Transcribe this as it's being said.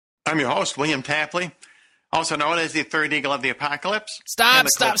I'm your host, William Tapley, also known as the Third Eagle of the Apocalypse. Stop.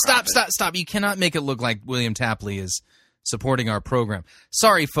 You cannot make it look like William Tapley is supporting our program.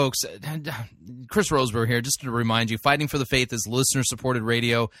 Sorry, folks. Chris Roseborough here, just to remind you, Fighting for the Faith is listener-supported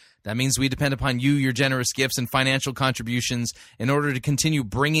radio. That means we depend upon you, your generous gifts, and financial contributions in order to continue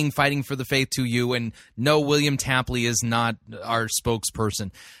bringing Fighting for the Faith to you. And no, William Tapley is not our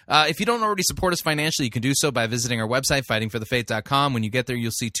spokesperson. If you don't already support us financially, you can do so by visiting our website, fightingforthefaith.com. When you get there,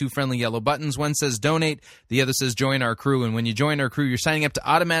 you'll see two friendly yellow buttons. One says Donate, the other says Join Our Crew. And when you join our crew, you're signing up to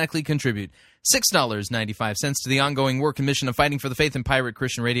automatically contribute $6.95 to the ongoing work and mission of Fighting for the Faith and Pirate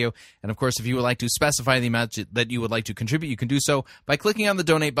Christian Radio. And, of course, if you would like to specify the amount that you would like to contribute, you can do so by clicking on the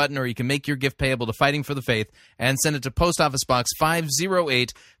Donate button, or you can make your gift payable to Fighting for the Faith and send it to Post Office Box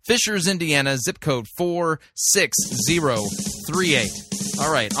 508, Fishers, Indiana, zip code 46038.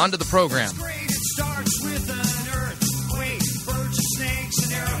 All right, on to the program. It starts with an earthquake, birds and snakes,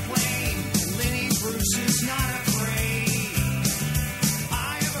 an airplane, and Lenny Bruce is not afraid.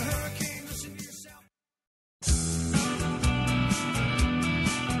 I have a hurricane, listen to yourself.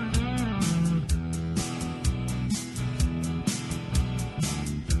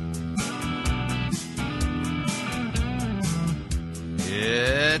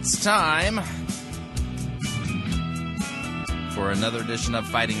 It's time for another edition of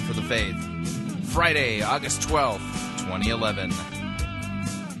Fighting for the Faith. Friday, August 12th, 2011.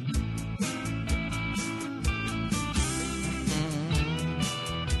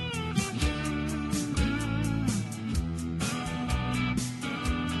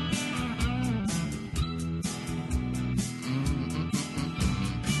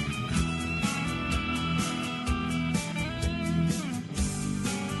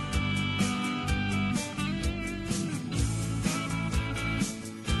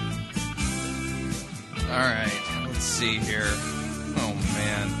 All right, let's see here. Oh,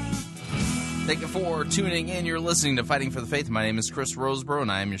 man. Thank you for tuning in. You're listening to Fighting for the Faith. My name is Chris Roseborough,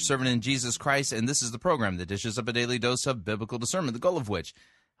 and I am your servant in Jesus Christ, and this is the program that dishes up a daily dose of biblical discernment, the goal of which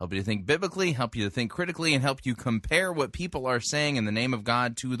help you to think biblically, help you to think critically, and help you compare what people are saying in the name of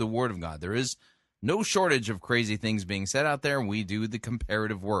God to the Word of God. There is no shortage of crazy things being said out there. We do the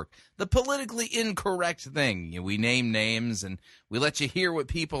comparative work, the politically incorrect thing. We name names, and we let you hear what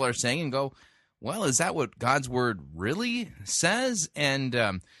people are saying and go, well, is that what God's Word really says?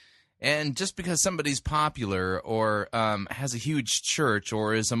 And just because somebody's popular or has a huge church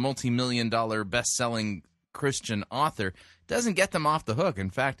or is a multi-million-dollar best-selling Christian author doesn't get them off the hook.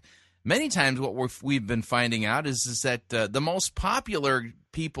 In fact, many times what we've been finding out is that the most popular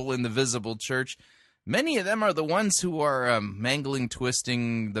people in the visible church, many of them are the ones who are mangling,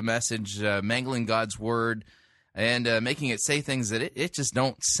 twisting the message, mangling God's Word, and making it say things that it just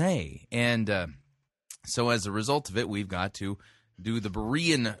don't say. And so as a result of it, we've got to do the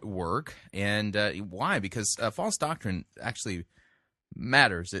Berean work. And why? Because false doctrine actually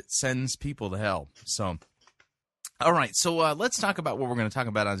matters. It sends people to hell. So, all right. So let's talk about what we're going to talk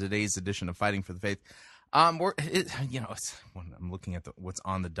about on today's edition of Fighting for the Faith. I'm looking at what's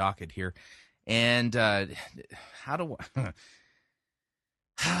on the docket here, and how do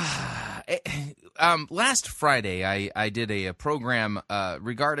last Friday, I did a program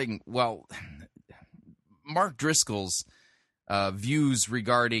regarding, Mark Driscoll's views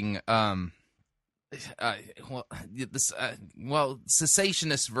regarding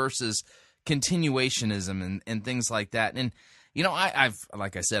cessationist versus continuationism and things like that. And I've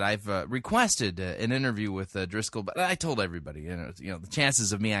requested an interview with Driscoll, but I told everybody, the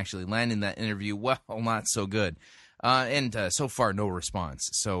chances of me actually landing that interview, well, not so good. And so far, no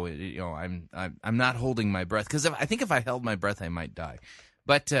response. So I'm not holding my breath, because I think if I held my breath, I might die.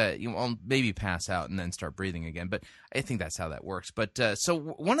 But I'll maybe pass out and then start breathing again. But I think that's how that works. But so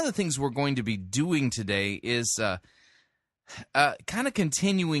one of the things we're going to be doing today is kind of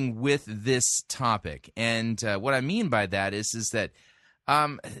continuing with this topic. And what I mean by that is that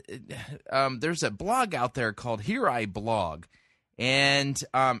there's a blog out there called Here I Blog. And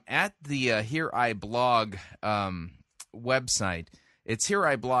at the Here I Blog website, it's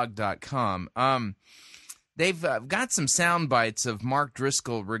hereiblog.com. They've got some sound bites of Mark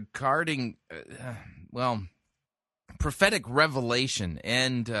Driscoll regarding, prophetic revelation.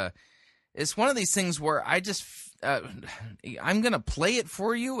 And it's one of these things where I'm going to play it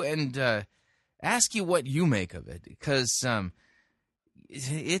for you and ask you what you make of it, because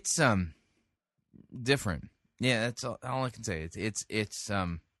it's different. Yeah, that's all I can say. It's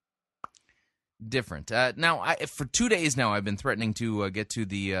different. Now, for 2 days now, I've been threatening to get to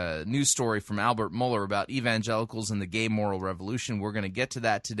the news story from Albert Mohler about evangelicals and the gay moral revolution. We're going to get to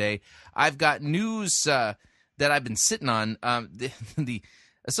that today. I've got news that I've been sitting on. The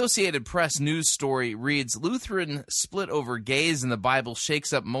Associated Press news story reads, Lutheran split over gays in the Bible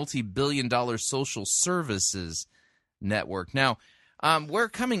shakes up multi-billion-dollar social services network. Now, we're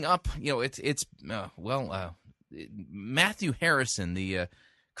coming up, Matthew Harrison, the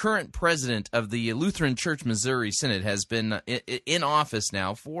current president of the Lutheran Church Missouri Synod, has been in office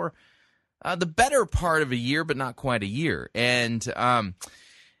now for the better part of a year, but not quite a year. And so,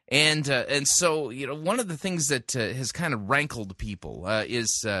 one of the things that has kind of rankled people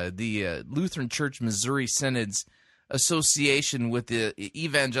is the Lutheran Church Missouri Synod's association with the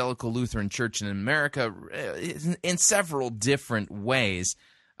Evangelical Lutheran Church in America in several different ways,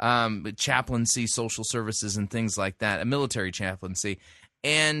 chaplaincy, social services, and things like that, a military chaplaincy.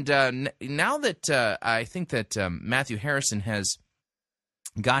 And now that I think that Matthew Harrison has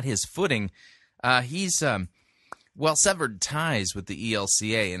got his footing, he's severed ties with the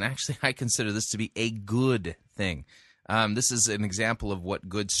ELCA, and actually I consider this to be a good thing. This is an example of what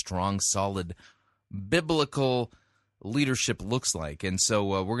good, strong, solid, biblical leadership looks like. And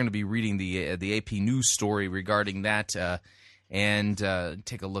so we're going to be reading the AP News story regarding that and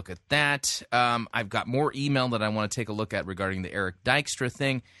take a look at that. I've got more email that I want to take a look at regarding the Eric Dykstra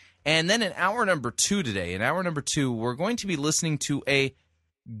thing. And then in hour number 2 today, we're going to be listening to a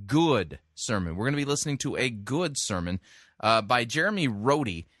good sermon. We're going to be listening to a good sermon by Jeremy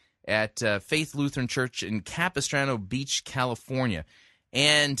Rohde at Faith Lutheran Church in Capistrano Beach, California.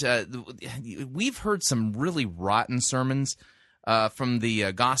 And we've heard some really rotten sermons from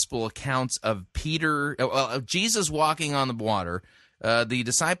the gospel accounts of Jesus walking on the water, the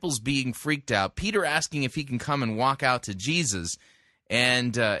disciples being freaked out, Peter asking if he can come and walk out to Jesus,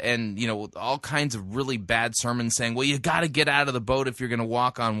 and all kinds of really bad sermons saying, well, you got to get out of the boat if you're going to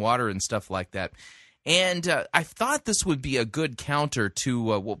walk on water and stuff like that. And I thought this would be a good counter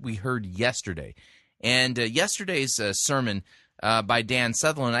to what we heard yesterday. And yesterday's sermon by Dan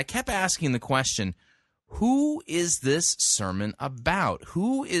Sutherland, I kept asking the question, who is this sermon about?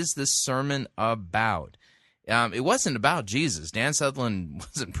 Who is this sermon about? It wasn't about Jesus. Dan Sutherland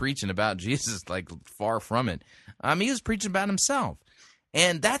wasn't preaching about Jesus, like far from it. He was preaching about himself.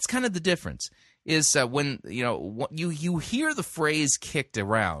 And that's kind of the difference, is when you hear the phrase kicked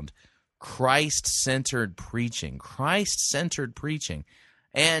around, Christ-centered preaching, Christ-centered preaching.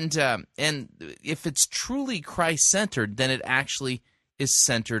 And if it's truly Christ-centered, then it actually is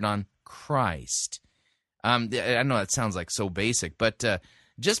centered on Christ. I know that sounds like so basic, but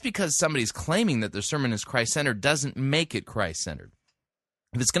just because somebody's claiming that their sermon is Christ-centered doesn't make it Christ-centered.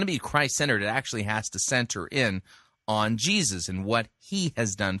 If it's going to be Christ-centered, it actually has to center in on Jesus and what he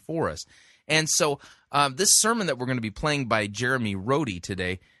has done for us. And so this sermon that we're going to be playing by Jeremy Rohde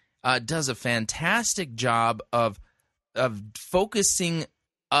today does a fantastic job of focusing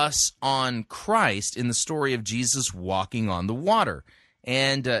us on Christ in the story of Jesus walking on the water.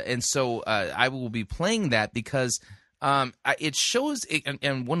 And so I will be playing that because it shows,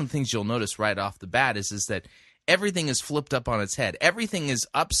 and one of the things you'll notice right off the bat is that everything is flipped up on its head. Everything is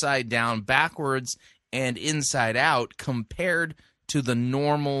upside down, backwards, and inside out compared to the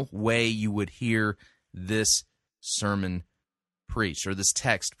normal way you would hear this sermon preached or this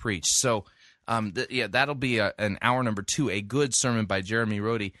text preached. So that'll be an hour number 2, a good sermon by Jeremy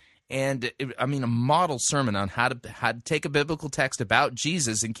Rohde. And a model sermon on how to take a biblical text about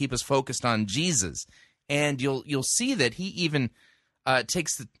Jesus and keep us focused on Jesus. And you'll see that he even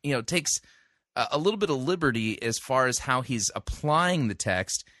takes a little bit of liberty as far as how he's applying the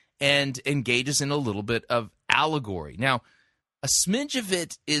text and engages in a little bit of allegory. Now, a smidge of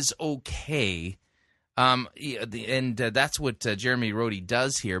it is okay, and that's what Jeremy Rohde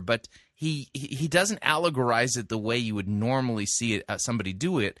does here. But he doesn't allegorize it the way you would normally see it somebody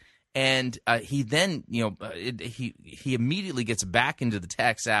do it. And he then, he immediately gets back into the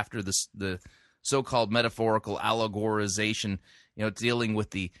text after the so-called metaphorical allegorization, dealing with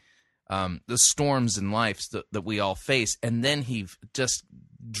the storms in life that we all face, and then he just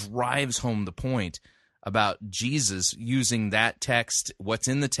drives home the point about Jesus using that text, what's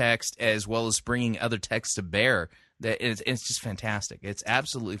in the text, as well as bringing other texts to bear. That it's just fantastic. It's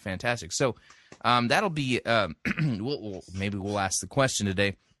absolutely fantastic. So that'll be. Maybe we'll ask the question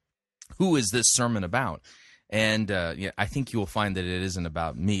today: who is this sermon about? And I think you will find that it isn't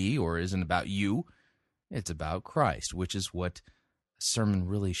about me or isn't about you. It's about Christ, which is what a sermon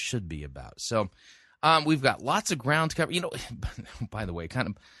really should be about. So we've got lots of ground to cover. By the way,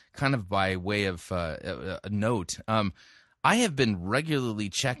 kind of by way of a note, I have been regularly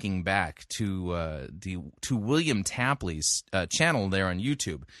checking back to William Tapley's channel there on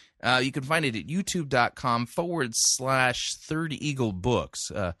YouTube. You can find it at youtube.com/Third Eagle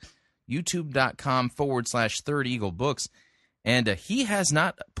Books. youtube.com/Third Eagle Books. And he has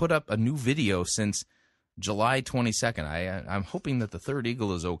not put up a new video since July 22nd. I'm hoping that the Third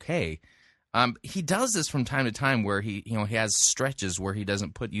Eagle is okay. He does this from time to time where he has stretches where he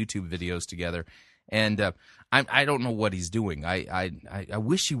doesn't put YouTube videos together. And I don't know what he's doing. I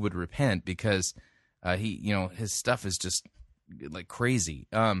wish he would repent because his stuff is just like crazy.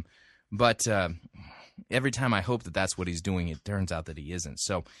 But every time I hope that that's what he's doing, it turns out that he isn't.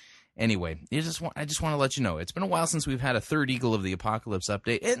 So anyway, I just want to let you know, it's been a while since we've had a Third Eagle of the Apocalypse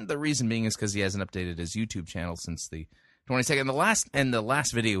update, and the reason being is because he hasn't updated his YouTube channel since the 22nd. The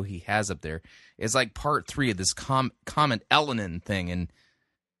last video he has up there is like part 3 of this Comet Elenin thing, and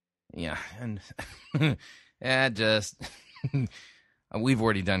yeah, and just we've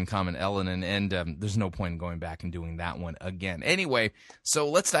already done Comet Elenin, and there's no point in going back and doing that one again. Anyway, so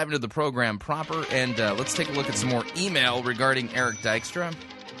let's dive into the program proper, and let's take a look at some more email regarding Eric Dykstra.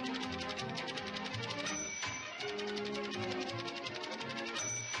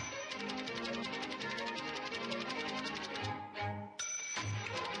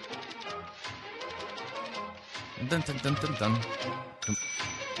 Dun, dun, dun, dun, dun.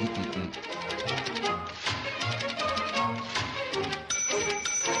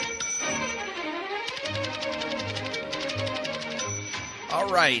 All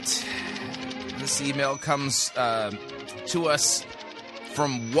right. This email comes to us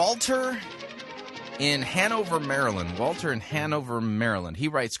from Walter in Hanover, Maryland. Walter in Hanover, Maryland. He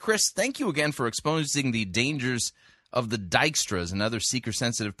writes, Chris, thank you again for exposing the dangers of the Dykstras and other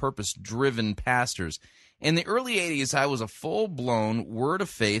seeker-sensitive, purpose-driven pastors. In the early 80s, I was a full-blown Word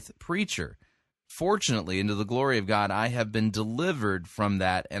of Faith preacher. Fortunately, and to the glory of God, I have been delivered from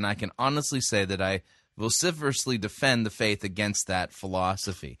that, and I can honestly say that I vociferously defend the faith against that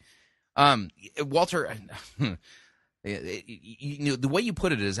philosophy. Walter, the way you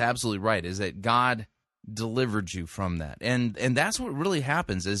put it is absolutely right, is that God delivered you from that. And that's what really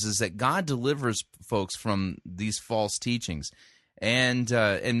happens, is that God delivers folks from these false teachings. And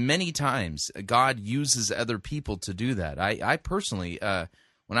many times, God uses other people to do that. I personally,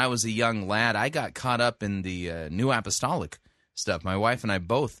 when I was a young lad, I got caught up in the New Apostolic stuff. My wife and I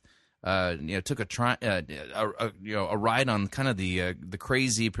both, took a ride on kind of the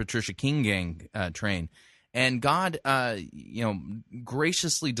crazy Patricia King gang train, and God,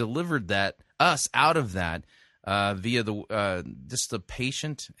 graciously delivered us out of that via just the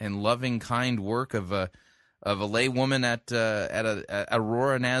patient and loving, kind work of a laywoman at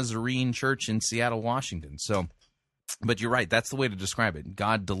Aurora Nazarene Church in Seattle, Washington. So, but you're right. That's the way to describe it.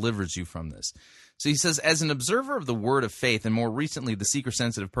 God delivers you from this. So he says, as an observer of the Word of Faith, and more recently the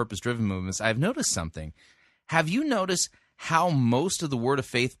seeker-sensitive, purpose-driven movements, I've noticed something. Have you noticed how most of the Word of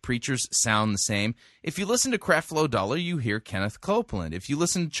Faith preachers sound the same? If you listen to Creflo Dollar, you hear Kenneth Copeland. If you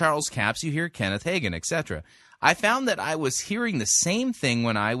listen to Charles Capps, you hear Kenneth Hagin, etc. I found that I was hearing the same thing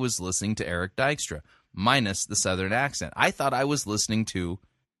when I was listening to Eric Dykstra, minus the Southern accent. I thought I was listening to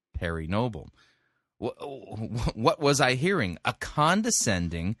Perry Noble. What was I hearing? A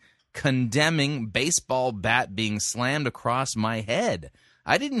condescending, condemning baseball bat being slammed across my head.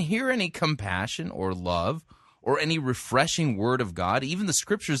 I didn't hear any compassion or love or any refreshing word of God. Even the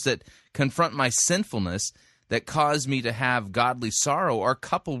scriptures that confront my sinfulness, that cause me to have godly sorrow, are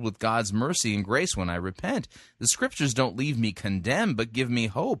coupled with God's mercy and grace when I repent. The scriptures don't leave me condemned, but give me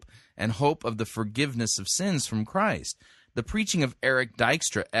hope, and hope of the forgiveness of sins from Christ. The preaching of Eric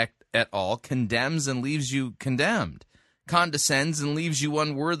Dykstra et al. Condemns and leaves you condemned, condescends and leaves you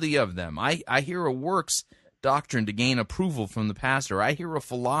unworthy of them. I hear a works doctrine to gain approval from the pastor. I hear a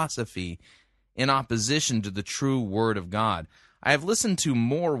philosophy in opposition to the true Word of God. I have listened to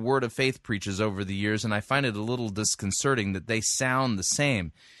more Word of Faith preachers over the years, and I find it a little disconcerting that they sound the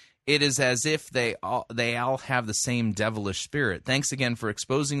same. It is as if they all have the same devilish spirit. Thanks again for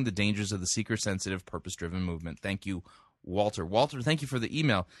exposing the dangers of the seeker-sensitive, purpose-driven movement. Thank you, Walter. Walter, thank you for the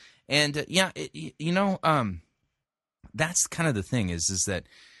email. And, that's kind of the thing is that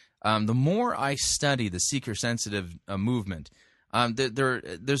the more I study the seeker-sensitive movement,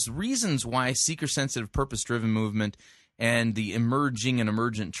 there's reasons why seeker-sensitive, purpose-driven movement and the emerging and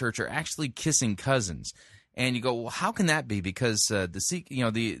emergent church are actually kissing cousins. And you go, well, how can that be? Because a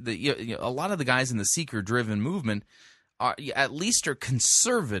lot of the guys in the seeker-driven movement are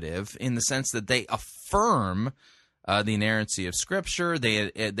conservative in the sense that they affirm the inerrancy of Scripture.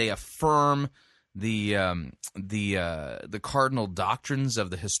 They affirm the cardinal doctrines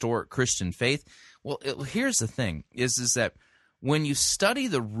of the historic Christian faith. Well, here's the thing: is that when you study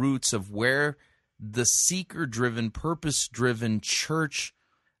the roots of where the seeker-driven, purpose-driven church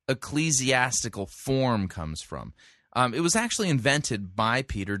ecclesiastical form comes from, it was actually invented by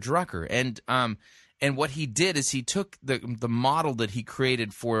Peter Drucker, and And what he did is he took the model that he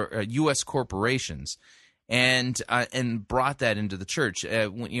created for U.S. corporations and brought that into the church.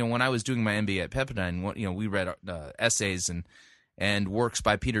 When I was doing my MBA at Pepperdine, we read essays and works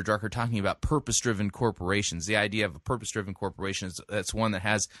by Peter Drucker talking about purpose-driven corporations. The idea of a purpose-driven corporation is that's one that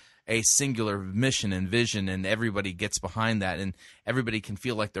has a singular mission and vision, and everybody gets behind that, and everybody can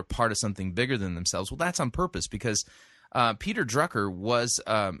feel like they're part of something bigger than themselves. Well, that's on purpose because Peter Drucker was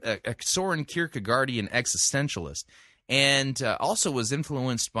a Soren Kierkegaardian existentialist, and also was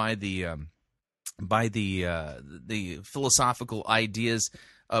influenced by the philosophical ideas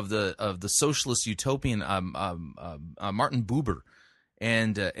of the socialist utopian Martin Buber,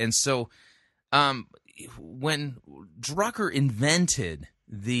 and so when Drucker invented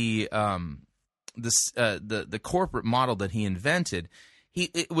the corporate model that he invented,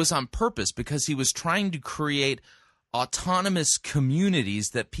 it was on purpose because he was trying to create autonomous communities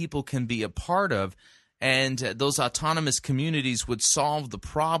that people can be a part of, and those autonomous communities would solve the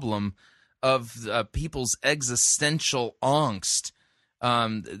problem of people's existential angst,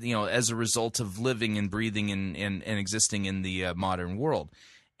 as a result of living and breathing and existing in the modern world.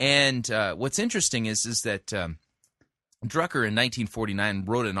 And what's interesting is that Drucker in 1949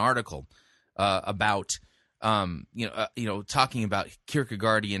 wrote an article about talking about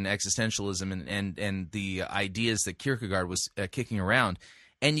Kierkegaardian existentialism and the ideas that Kierkegaard was kicking around.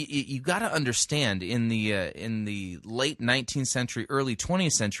 And you got to understand, in the late 19th century, early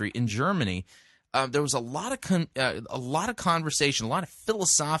 20th century in Germany, there was a lot of conversation, a lot of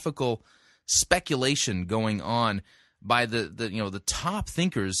philosophical speculation going on by the top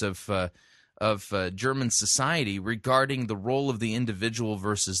thinkers of German society regarding the role of the individual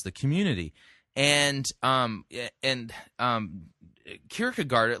versus the community. And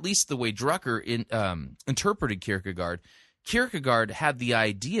Kierkegaard, at least the way Drucker interpreted Kierkegaard had the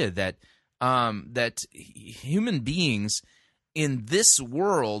idea that that human beings in this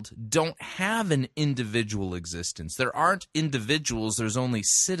world don't have an individual existence. There aren't individuals. There's only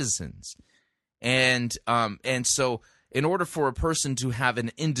citizens, and so in order for a person to have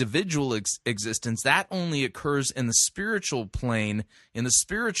an individual existence, that only occurs in the spiritual plane, in the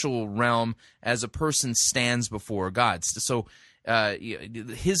spiritual realm, as a person stands before God. So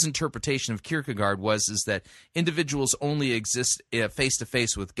his interpretation of Kierkegaard is that individuals only exist face to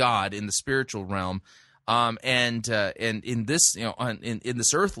face with God in the spiritual realm, and in this in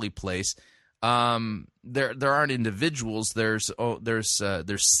this earthly place, there aren't individuals. There's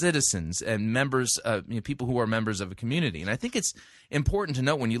citizens and members, people who are members of a community. And I think it's important to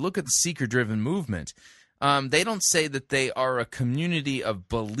note, when you look at the seeker-driven movement, they don't say that they are a community of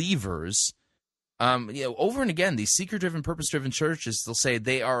believers. Over and again, these seeker-driven, purpose-driven churches, they'll say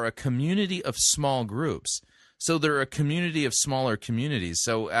they are a community of small groups. So they're a community of smaller communities.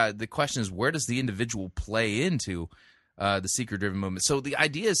 So the question is, where does the individual play into the seeker-driven movement? So the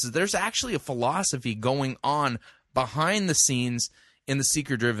idea is that there's actually a philosophy going on behind the scenes in the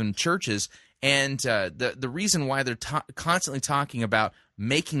seeker-driven churches, and the reason why they're constantly talking about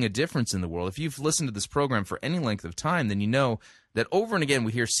making a difference in the world. If you've listened to this program for any length of time, then you know that over and again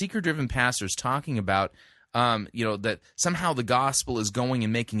we hear seeker-driven pastors talking about that somehow the gospel is going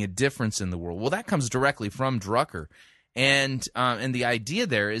and making a difference in the world. Well, that comes directly from Drucker, and the idea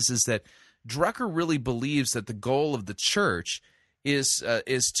there is that Drucker really believes that the goal of the church is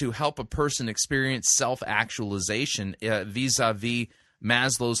to help a person experience self-actualization vis-a-vis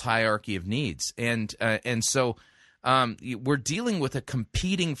Maslow's hierarchy of needs, and so we're dealing with a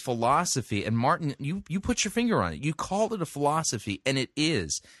competing philosophy. And Martin, you put your finger on it. You called it a philosophy, and it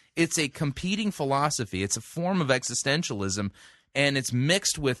is. It's a competing philosophy. It's a form of existentialism, and it's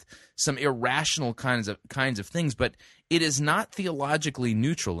mixed with some irrational kinds of things. But it is not theologically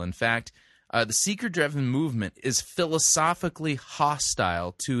neutral. In fact, the seeker-driven movement is philosophically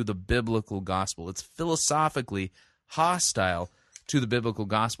hostile to the biblical gospel. It's philosophically hostile to the biblical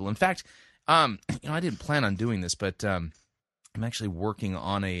gospel. In fact, I didn't plan on doing this, but I'm actually working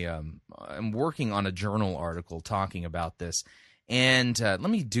on a journal article talking about this. And let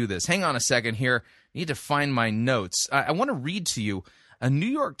me do this. Hang on a second here. I need to find my notes. I want to read to you a New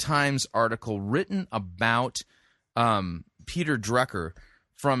York Times article written about Peter Drucker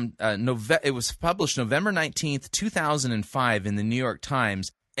from it was published November 19th, 2005 in the New York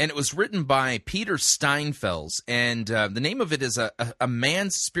Times, and it was written by Peter Steinfels, and the name of it is A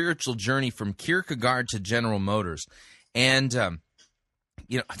Man's Spiritual Journey from Kierkegaard to General Motors. And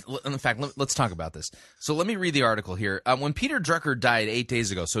in fact, let's talk about this. So let me read the article here. When Peter Drucker died 8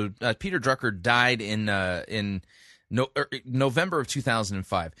 days ago, so Peter Drucker died in November of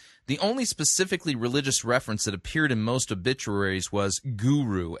 2005. The only specifically religious reference that appeared in most obituaries was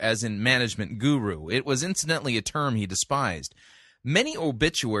guru, as in management guru. It was incidentally a term he despised. Many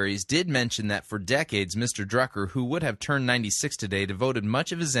obituaries did mention that for decades, Mr. Drucker, who would have turned 96 today, devoted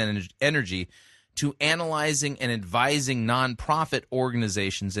much of his energy to analyzing and advising nonprofit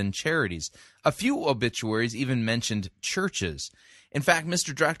organizations and charities. A few obituaries even mentioned churches. In fact,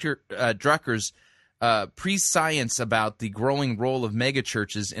 Mr. Drucker's prescience about the growing role of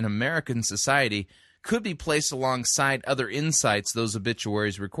megachurches in American society could be placed alongside other insights those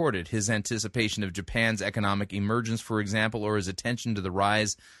obituaries recorded. His anticipation of Japan's economic emergence, for example, or his attention to the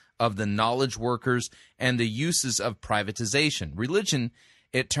rise of the knowledge workers and the uses of privatization. Religion,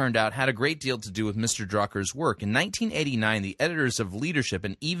 it turned out, had a great deal to do with Mr. Drucker's work. In 1989, the editors of Leadership,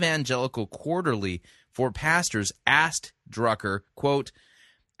 an evangelical quarterly for pastors, asked Drucker, quote,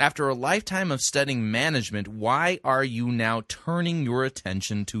 "After a lifetime of studying management, why are you now turning your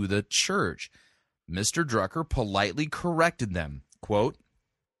attention to the church?" Mr. Drucker politely corrected them, quote,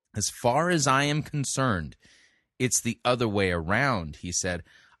 "As far as I am concerned, it's the other way around," he said.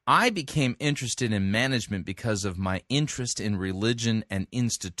 "I became interested in management because of my interest in religion and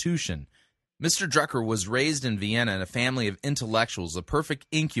institution." Mr. Drucker was raised in Vienna in a family of intellectuals, a perfect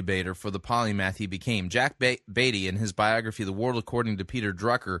incubator for the polymath he became. Jack Beatty, in his biography, The World According to Peter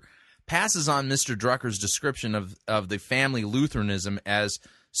Drucker, passes on Mr. Drucker's description of the family Lutheranism as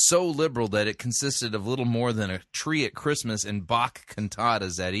so liberal that it consisted of little more than a tree at Christmas and Bach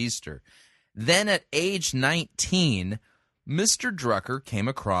cantatas at Easter. Then at age 19, Mr. Drucker came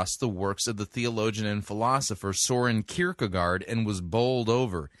across the works of the theologian and philosopher Soren Kierkegaard and was bowled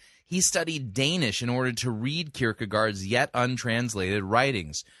over. He studied Danish in order to read Kierkegaard's yet untranslated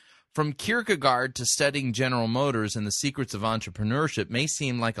writings. From Kierkegaard to studying General Motors and the secrets of entrepreneurship may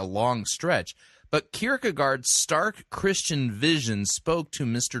seem like a long stretch, but Kierkegaard's stark Christian vision spoke to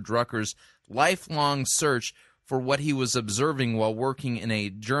Mr. Drucker's lifelong search for what he was observing while working in a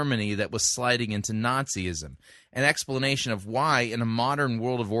Germany that was sliding into Nazism, an explanation of why, in a modern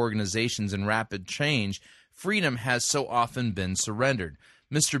world of organizations and rapid change, freedom has so often been surrendered.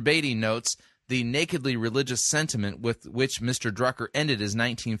 Mr. Beatty notes the nakedly religious sentiment with which Mr. Drucker ended his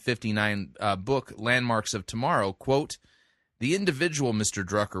 1959 book, Landmarks of Tomorrow, quote, "The individual," Mr.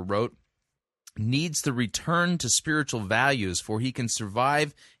 Drucker wrote, "needs to return to spiritual values, for he can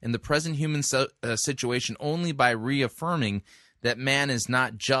survive in the present human situation only by reaffirming that man is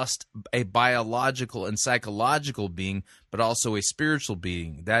not just a biological and psychological being, but also a spiritual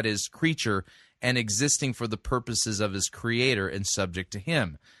being, that is, creature, and existing for the purposes of his creator and subject to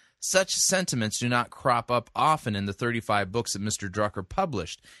him." Such sentiments do not crop up often in the 35 books that Mr. Drucker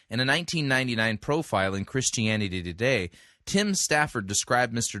published. In a 1999 profile in Christianity Today, Tim Stafford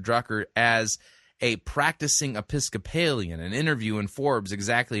described Mr. Drucker as a practicing Episcopalian. An interview in Forbes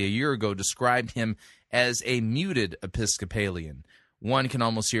exactly a year ago described him as a muted Episcopalian. One can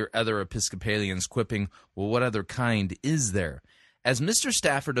almost hear other Episcopalians quipping, "Well, what other kind is there?" As Mr.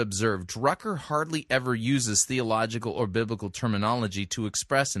 Stafford observed, Drucker hardly ever uses theological or biblical terminology to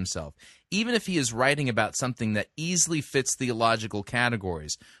express himself, even if he is writing about something that easily fits theological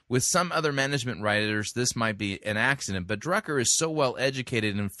categories. With some other management writers, this might be an accident, but Drucker is so well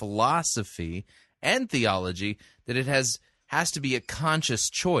educated in philosophy and theology that it has to be a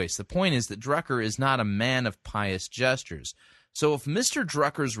conscious choice. The point is that Drucker is not a man of pious gestures. So if Mr.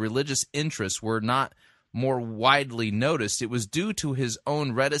 Drucker's religious interests were not more widely noticed, it was due to his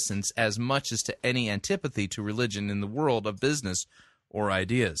own reticence as much as to any antipathy to religion in the world of business or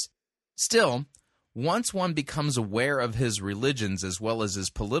ideas. Still, once one becomes aware of his religions as well as his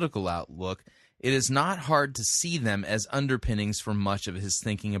political outlook, it is not hard to see them as underpinnings for much of his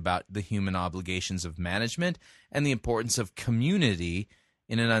thinking about the human obligations of management and the importance of community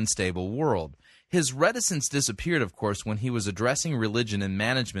in an unstable world. His reticence disappeared, of course, when he was addressing religion and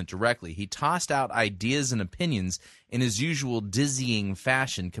management directly. He tossed out ideas and opinions in his usual dizzying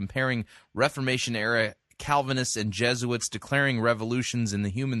fashion, comparing Reformation-era Calvinists and Jesuits, declaring revolutions in the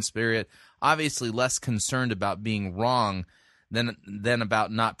human spirit, obviously less concerned about being wrong than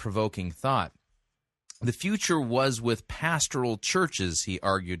about not provoking thought. The future was with pastoral churches, he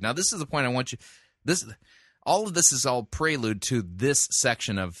argued. Now, this is the point I want you... all of this is all prelude to this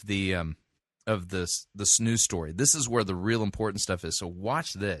section of this news story. This is where the real important stuff is, so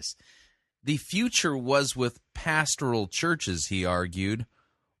watch this. The future was with pastoral churches, he argued,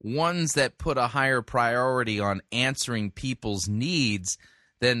 ones that put a higher priority on answering people's needs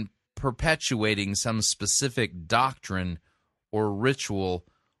than perpetuating some specific doctrine or ritual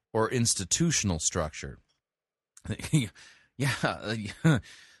or institutional structure. Yeah,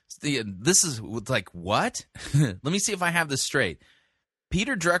 This is like, what? Let me see if I have this straight.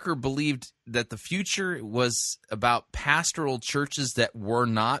 Peter Drucker believed that the future was about pastoral churches that were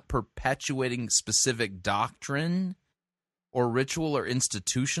not perpetuating specific doctrine or ritual or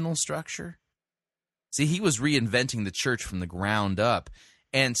institutional structure. See, he was reinventing the church from the ground up,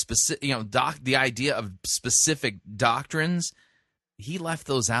 and the idea of specific doctrines, he left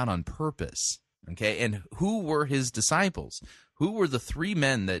those out on purpose. Okay, and who were his disciples? Who were the three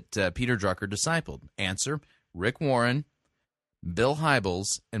men that Peter Drucker discipled? Answer: Rick Warren, Bill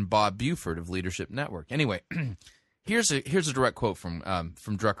Hybels, and Bob Buford of Leadership Network. Anyway, here's a direct quote from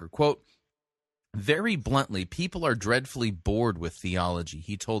Drucker. Quote, "Very bluntly, people are dreadfully bored with theology,"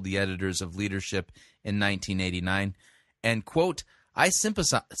 he told the editors of Leadership in 1989. And, quote, "I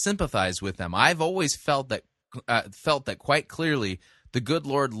sympathize with them. I've always felt that quite clearly the good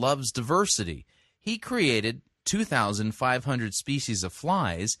Lord loves diversity. He created 2,500 species of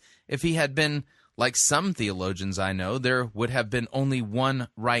flies. If he had been like some theologians I know, there would have been only one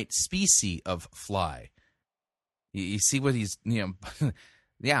right species of fly." You see what he's,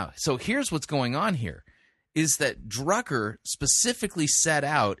 yeah. So here's what's going on here, is that Drucker specifically set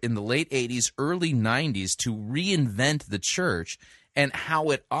out in the late 80s, early 90s to reinvent the church and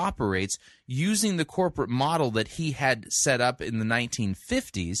how it operates using the corporate model that he had set up in the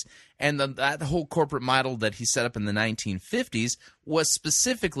 1950s. And that whole corporate model that he set up in the 1950s was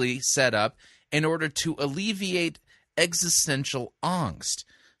specifically set up in order to alleviate existential angst.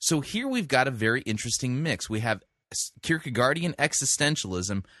 So here we've got a very interesting mix. We have Kierkegaardian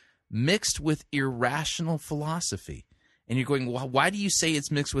existentialism mixed with irrational philosophy. And you're going, well, why do you say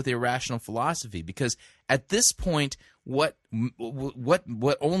it's mixed with irrational philosophy? Because at this point, what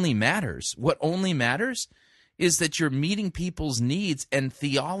only matters is that you're meeting people's needs, and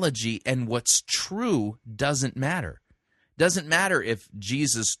theology and what's true doesn't matter. Doesn't matter if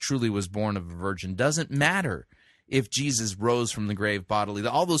Jesus truly was born of a virgin. Doesn't matter if Jesus rose from the grave bodily.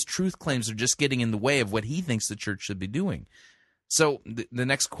 All those truth claims are just getting in the way of what he thinks the church should be doing. So the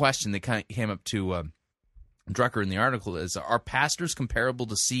next question that kind of came up to Drucker in the article is, are pastors comparable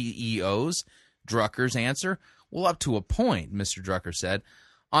to CEOs? Drucker's answer: well, up to a point, Mr. Drucker said.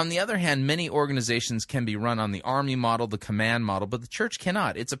 On the other hand, many organizations can be run on the army model, the command model, but the church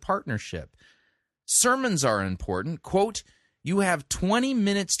cannot. It's a partnership. Sermons are important. Quote, "You have 20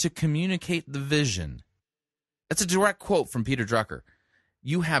 minutes to communicate the vision." That's a direct quote from Peter Drucker.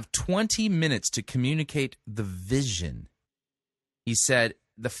 You have 20 minutes to communicate the vision. He said,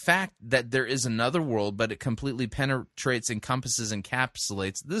 the fact that there is another world, but it completely penetrates, encompasses,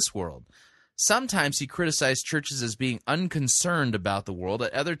 encapsulates this world. Sometimes he criticized churches as being unconcerned about the world.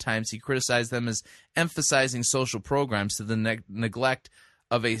 At other times, he criticized them as emphasizing social programs to the neglect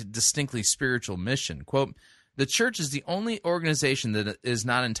of a distinctly spiritual mission. Quote, "The church is the only organization that is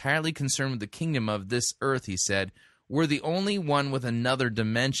not entirely concerned with the kingdom of this earth," he said. "We're the only one with another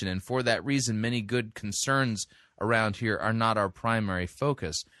dimension, and for that reason, many good concerns around here are not our primary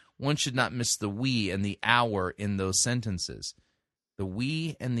focus." One should not miss the we and the our in those sentences. The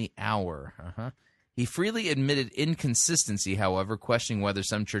we and the our. He freely admitted inconsistency, however, questioning whether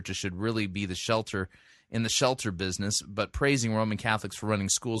some churches should really be in the shelter business, but praising Roman Catholics for running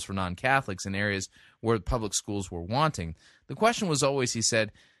schools for non-Catholics in areas where public schools were wanting. The question was always, he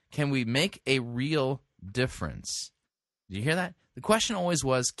said, can we make a real difference? Did you hear that? The question always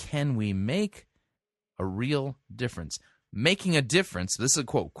was, can we make a real difference? Making a difference, this is a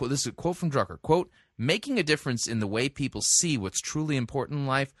quote from Drucker, quote, "Making a difference in the way people see what's truly important in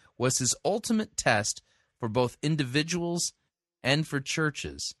life was his ultimate test for both individuals and for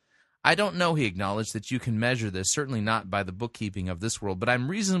churches. I don't know," he acknowledged, "that you can measure this, certainly not by the bookkeeping of this world, but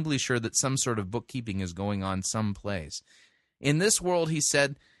I'm reasonably sure that some sort of bookkeeping is going on someplace. In this world," he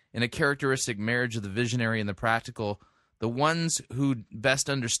said, "in a characteristic marriage of the visionary and the practical, the ones who best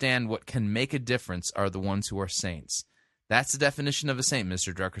understand what can make a difference are the ones who are saints." That's the definition of a saint,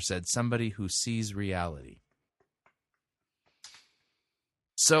 Mr. Drucker said, somebody who sees reality.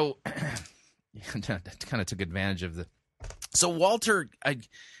 So, kind of took advantage of the... So, Walter, I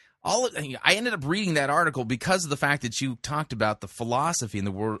ended up reading that article because of the fact that you talked about the philosophy and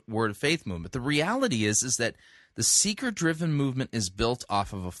the Word of Faith movement. The reality is that the seeker-driven movement is built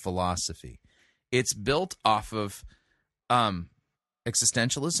off of a philosophy. It's built off of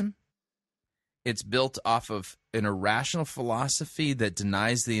existentialism. It's built off of an irrational philosophy that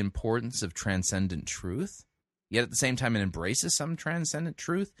denies the importance of transcendent truth, yet at the same time it embraces some transcendent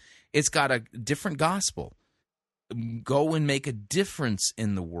truth. It's got a different gospel. Go and make a difference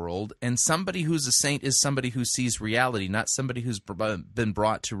in the world, and somebody who's a saint is somebody who sees reality, not somebody who's been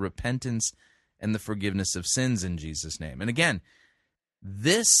brought to repentance and the forgiveness of sins in Jesus' name. And again,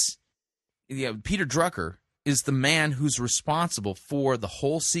 Peter Drucker is the man who's responsible for the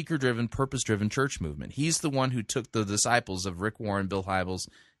whole seeker-driven, purpose-driven church movement. He's the one who took the disciples of Rick Warren, Bill Hybels,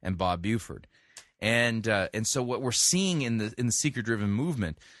 and Bob Buford. And so what we're seeing in the seeker-driven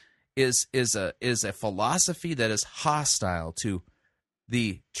movement is a philosophy that is hostile to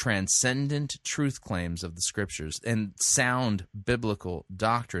the transcendent truth claims of the Scriptures and sound biblical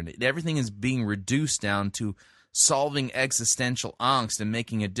doctrine. Everything is being reduced down to solving existential angst and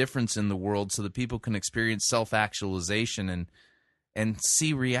making a difference in the world so that people can experience self-actualization and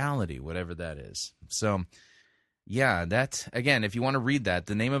see reality, whatever that is. So, yeah, that, again, if you want to read that,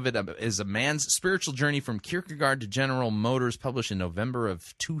 the name of it is A Man's Spiritual Journey from Kierkegaard to General Motors, published in November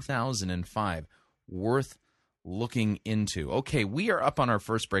of 2005. Worth looking into. Okay, we are up on our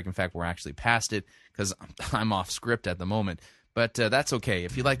first break. In fact, we're actually past it because I'm off script at the moment. But that's okay.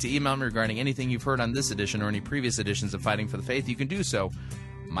 If you'd like to email me regarding anything you've heard on this edition or any previous editions of Fighting for the Faith, you can do so.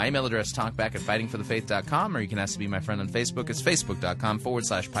 My email address, talkback@fightingforthefaith.com, or you can ask to be my friend on Facebook. It's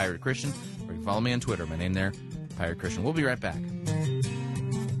facebook.com/Pirate Christian, or you can follow me on Twitter. My name there, Pirate Christian. We'll be right back.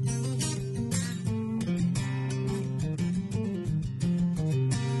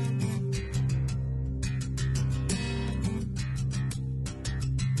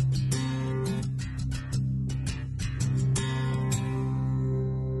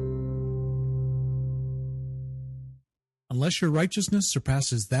 Unless your righteousness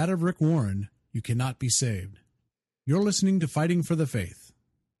surpasses that of Rick Warren, you cannot be saved. You're listening to Fighting for the Faith.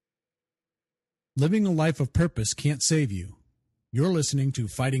 Living a life of purpose can't save you. You're listening to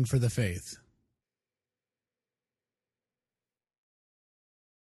Fighting for the Faith.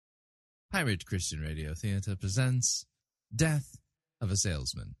 Pirate Christian Radio Theater presents Death of a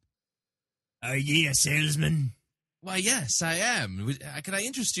Salesman. Are ye a salesman? Why, yes, I am. Can I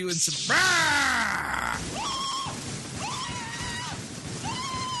interest you in some...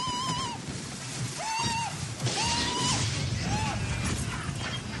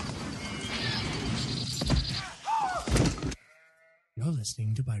 You're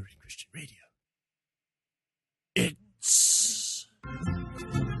listening to Pirate Christian Radio. It's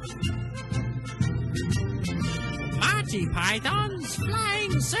Monty Python's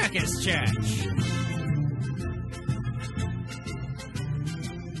Flying Circus Church.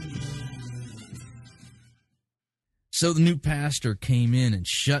 So the new pastor came in and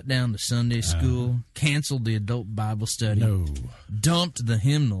shut down the Sunday school, canceled the adult Bible study, dumped the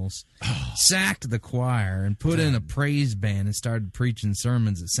hymnals, sacked the choir, and put in a praise band and started preaching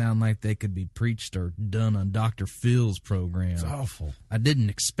sermons that sound like they could be preached or done on Dr. Phil's program. It's awful. I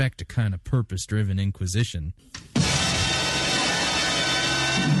didn't expect a kind of purpose-driven inquisition.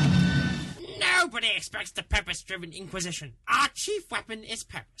 Nobody expects the purpose-driven inquisition. Our chief weapon is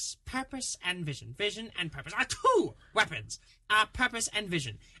purpose. Purpose and vision. Vision and purpose are two weapons. Our purpose and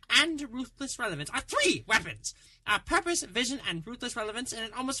vision and ruthless relevance are three weapons. Our purpose, vision, and ruthless relevance and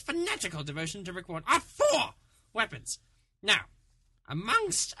an almost fanatical devotion to Rick Warren are four weapons. Now,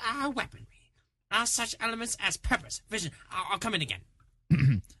 amongst our weaponry are such elements as purpose, vision. I'll come in again.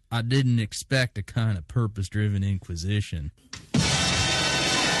 I didn't expect a kind of purpose-driven inquisition.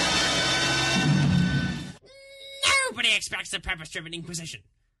 Nobody expects the purpose-driven inquisition.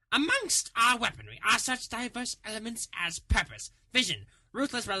 Amongst our weaponry are such diverse elements as purpose, vision,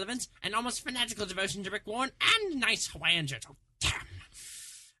 ruthless relevance, and almost fanatical devotion to Rick Warren, and nice Hawaiian shirts. Oh, damn.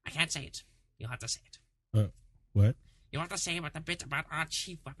 I can't say it. You'll have to say it. What? You'll have to say what the bit about our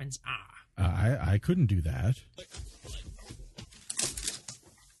chief weapons are. I couldn't do that.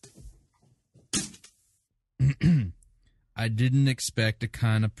 I didn't expect a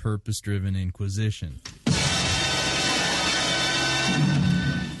kind of purpose-driven inquisition.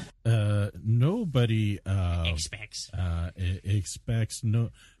 Nobody Expects.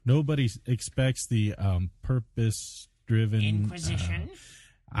 Nobody expects the purpose-driven Inquisition?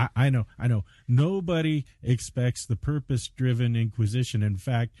 I know. Nobody expects the purpose-driven inquisition. In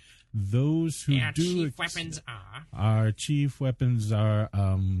fact, those who Our do chief weapons are... our chief weapons are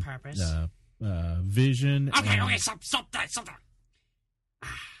Purpose. Vision. Okay, stop that.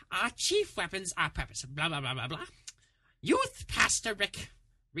 Our chief weapons are purpose. Blah, blah, blah, blah, blah. Youth Pastor Rick,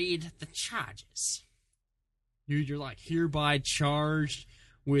 read the charges. You're like hereby charged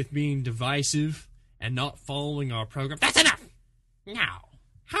with being divisive and not following our program. That's enough! Now,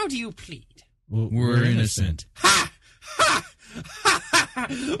 how do you plead? We're innocent. Ha! Ha! Ha! Ha!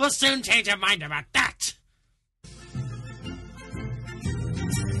 We'll soon change your mind about that!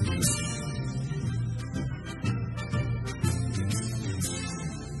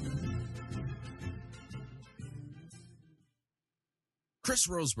 Chris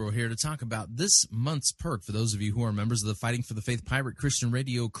Roseborough here to talk about this month's perk for those of you who are members of the Fighting for the Faith Pirate Christian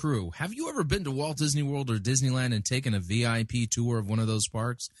Radio crew. Have you ever been to Walt Disney World or Disneyland and taken a VIP tour of one of those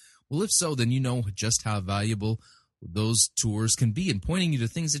parks? Well, if so, then you know just how valuable those tours can be in pointing you to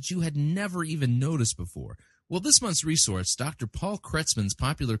things that you had never even noticed before. Well, this month's resource, Dr. Paul Kretzmann's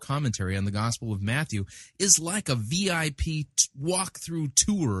popular commentary on the Gospel of Matthew, is like a VIP walk-through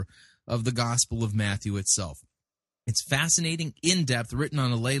tour of the Gospel of Matthew itself. It's fascinating, in-depth, written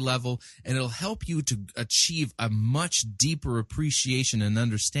on a lay level, and it'll help you to achieve a much deeper appreciation and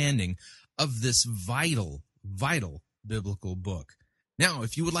understanding of this vital, vital biblical book. Now,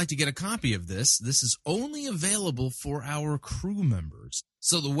 if you would like to get a copy of this is only available for our crew members.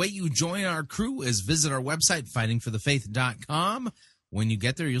 So the way you join our crew is visit our website, fightingforthefaith.com. When you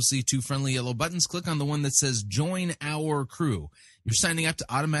get there, you'll see two friendly yellow buttons. Click on the one that says Join Our Crew. You're signing up to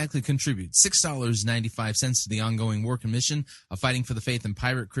automatically contribute $6.95 to the ongoing work and mission of Fighting for the Faith and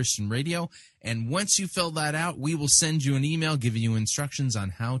Pirate Christian Radio. And once you fill that out, we will send you an email giving you instructions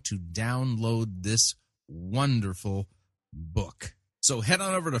on how to download this wonderful book. So head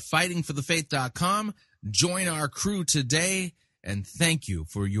on over to fightingforthefaith.com, join our crew today, and thank you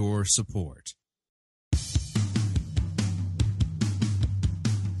for your support.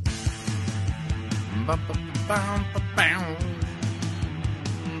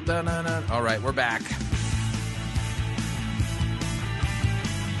 All right, we're back.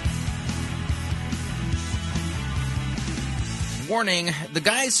 Warning, the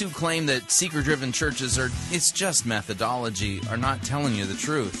guys who claim that seeker-driven churches it's just methodology are not telling you the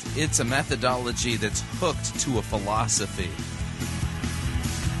truth. It's a methodology that's hooked to a philosophy.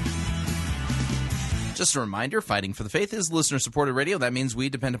 Just a reminder, Fighting for the Faith is listener-supported radio. That means we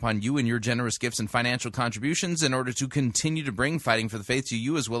depend upon you and your generous gifts and financial contributions in order to continue to bring Fighting for the Faith to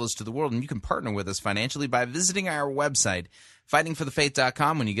you as well as to the world. And you can partner with us financially by visiting our website,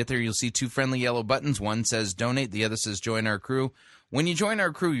 fightingforthefaith.com. When you get there, you'll see two friendly yellow buttons. One says Donate, the other says Join Our Crew. When you join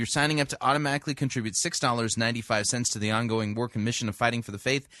our crew, you're signing up to automatically contribute $6.95 to the ongoing work and mission of Fighting for the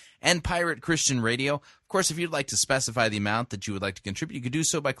Faith and Pirate Christian Radio. Of course, if you'd like to specify the amount that you would like to contribute, you could do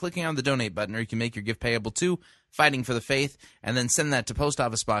so by clicking on the Donate button, or you can make your gift payable to Fighting for the Faith and then send that to Post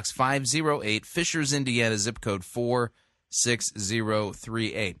Office Box 508, Fishers, Indiana, zip code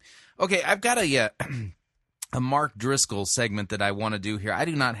 46038. Okay, I've got a Mark Driscoll segment that I want to do here. I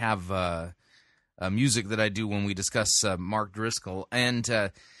do not have music that I do when we discuss Mark Driscoll, and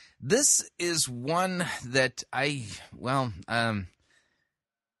this is one that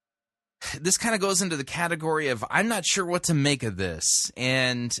this kind of goes into the category of I'm not sure what to make of this.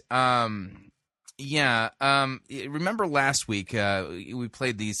 And remember last week we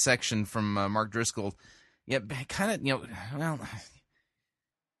played the section from Mark Driscoll. Yeah, kind of,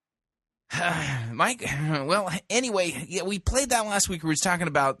 Mike, well, anyway, we played that last week where he was talking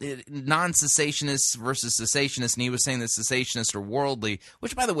about non-cessationists versus cessationists, and he was saying that cessationists are worldly,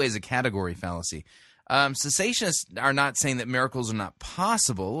 which, by the way, is a category fallacy. Cessationists are not saying that miracles are not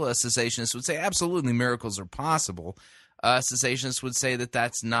possible. Cessationists would say absolutely miracles are possible. Cessationists would say that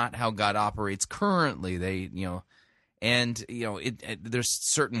that's not how God operates currently. There's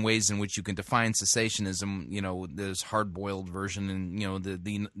certain ways in which you can define cessationism. There's hard-boiled version and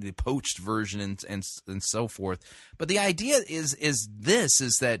the poached version and so forth. But the idea is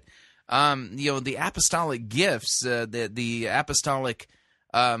that the apostolic gifts, the apostolic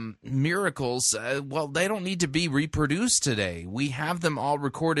miracles, they don't need to be reproduced today. We have them all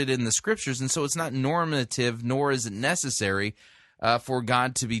recorded in the Scriptures, and so it's not normative, nor is it necessary for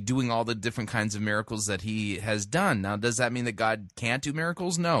God to be doing all the different kinds of miracles that he has done. Now, does that mean that God can't do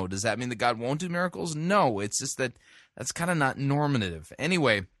miracles? No. Does that mean that God won't do miracles? No. It's just that that's kind of not normative.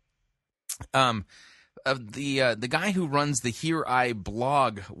 Anyway, the guy who runs the Here I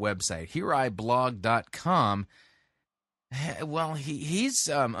Blog website, hereiblog.com, well, he's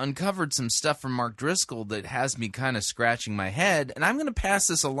uncovered some stuff from Mark Driscoll that has me kind of scratching my head, and I'm going to pass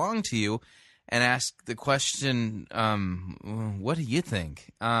this along to you and ask the question, what do you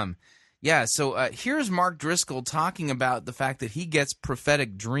think? So here's Mark Driscoll talking about the fact that he gets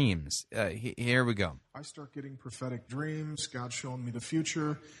prophetic dreams. Here we go. I start getting prophetic dreams, God showing me the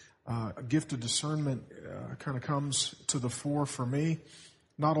future. A gift of discernment kind of comes to the fore for me.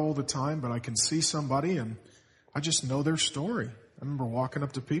 Not all the time, but I can see somebody and I just know their story. I remember walking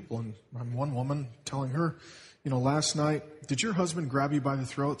up to people and I'm one woman telling her, last night, did your husband grab you by the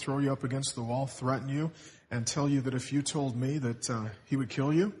throat, throw you up against the wall, threaten you, and tell you that if you told me that he would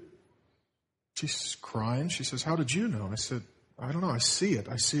kill you? She's crying. She says, how did you know? I said, I don't know. I see it.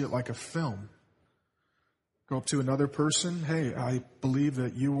 I see it like a film. Go up to another person. Hey, I believe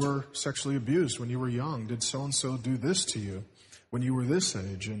that you were sexually abused when you were young. Did so-and-so do this to you? when you were this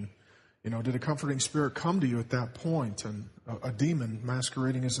age? And, did a comforting spirit come to you at that point? And a demon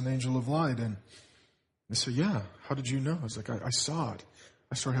masquerading as an angel of light? And they said, yeah. How did you know? I was like, I saw it.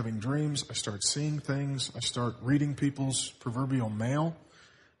 I start having dreams. I start seeing things. I start reading people's proverbial mail.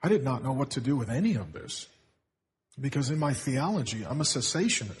 I did not know what to do with any of this. Because in my theology, I'm a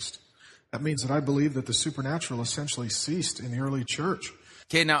cessationist. That means that I believe that the supernatural essentially ceased in the early church.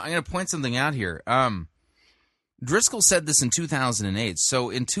 Okay, now I'm going to point something out here. Driscoll said this in 2008. So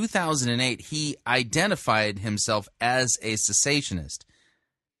in 2008, he identified himself as a cessationist.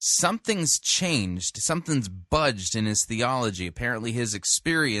 Something's changed. Something's budged in his theology. Apparently his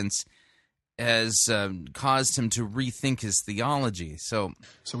experience has caused him to rethink his theology. So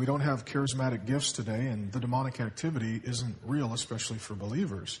we don't have charismatic gifts today, and the demonic activity isn't real, especially for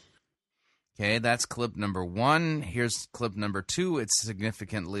believers. Okay, that's clip number 1. Here's clip number 2. It's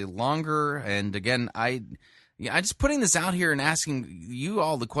significantly longer. And again, I'm just putting this out here and asking you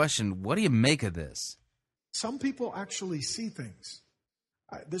all the question, what do you make of this? Some people actually see things.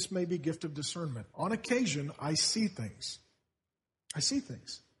 This may be gift of discernment. On occasion, I see things.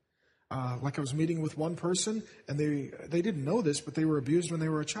 Like I was meeting with one person, and they didn't know this, but they were abused when they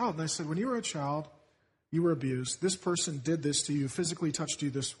were a child. And I said, when you were a child, you were abused. This person did this to you, physically touched you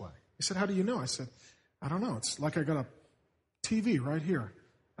this way. He said, how do you know? I said, I don't know. It's like I got a TV right here,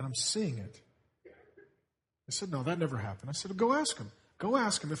 and I'm seeing it. I said, no, that never happened. I said, go ask them. Go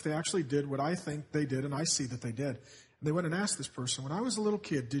ask them if they actually did what I think they did, and I see that they did. And they went and asked this person, when I was a little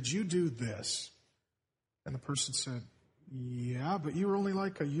kid, did you do this? And the person said, yeah, but you were only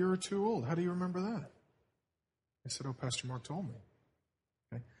like a year or two old. How do you remember that? I said, oh, Pastor Mark told me.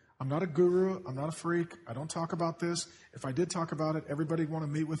 Okay. I'm not a guru. I'm not a freak. I don't talk about this. If I did talk about it, everybody would want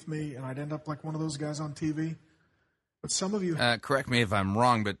to meet with me, and I'd end up like one of those guys on TV. But some of you... correct me if I'm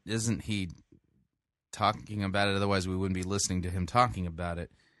wrong, but isn't he talking about it? Otherwise, we wouldn't be listening to him talking about it.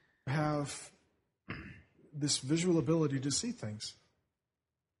 Have this visual ability to see things.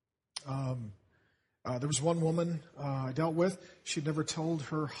 There was one woman I dealt with. She'd never told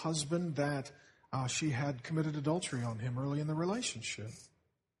her husband that she had committed adultery on him early in the relationship.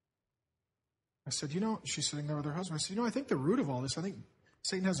 I said, she's sitting there with her husband. I said, I think the root of all this, I think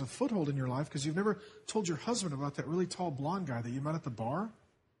Satan has a foothold in your life because you've never told your husband about that really tall blonde guy that you met at the bar.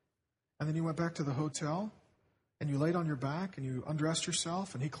 And then you went back to the hotel and you laid on your back and you undressed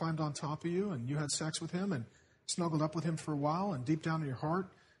yourself and he climbed on top of you and you had sex with him and snuggled up with him for a while. And deep down in your heart,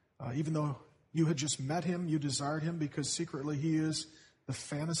 even though you had just met him, you desired him because secretly he is the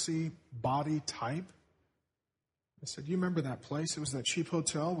fantasy body type. I said, you remember that place? It was that cheap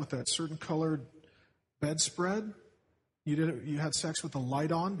hotel with that certain colored bedspread. You had sex with the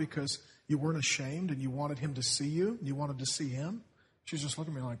light on because you weren't ashamed and you wanted him to see you. You wanted to see him. She was just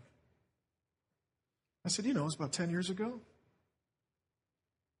looking at me like, I said, it was about 10 years ago.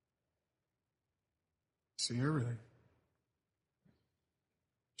 See everything.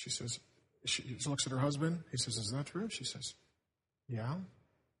 She says, she looks at her husband. He says, is that true? She says, yeah.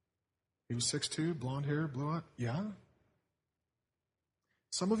 He was 6'2", blonde hair, blue eye. Yeah.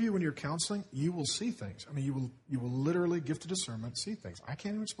 Some of you, when you're counseling, you will see things. I mean, you will literally, gift of discernment, see things. I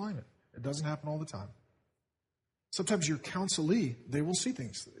can't even explain it. It doesn't happen all the time. Sometimes your counselee, they will see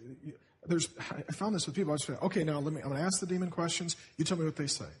things. I found this with people. I just say, okay, now I'm going to ask the demon questions. You tell me what they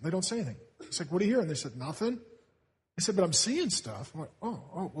say. They don't say anything. It's like, what do you hear? And they said, nothing. I said, but I'm seeing stuff. I'm like,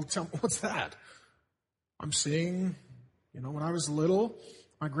 well, tell me, what's that? I'm seeing, when I was little,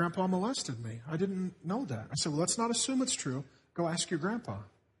 my grandpa molested me. I didn't know that. I said, well, let's not assume it's true. Go ask your grandpa.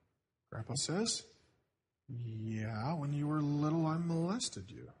 Grandpa says, yeah, when you were little, I molested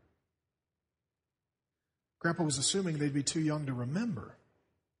you. Grandpa was assuming they'd be too young to remember.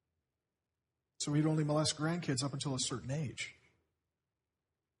 So he'd only molest grandkids up until a certain age.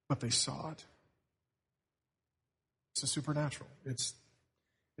 But they saw it. It's a supernatural. It's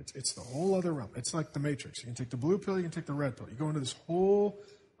the whole other realm. It's like the Matrix. You can take the blue pill, you can take the red pill. You go into this whole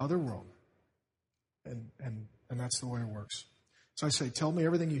other world. And that's the way it works. So I say, tell me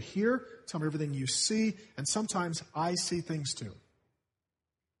everything you hear, tell me everything you see, and sometimes I see things too.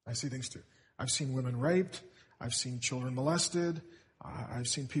 I see things too. I've seen women raped. I've seen children molested. I've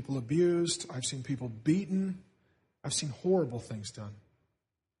seen people abused. I've seen people beaten. I've seen horrible things done.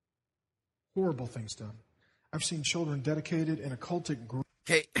 Horrible things done. I've seen children dedicated in a cultic group.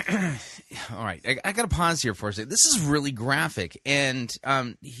 Okay, all right. I got to pause here for a second. This is really graphic, and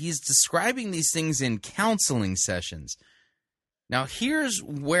he's describing these things in counseling sessions. Now, here's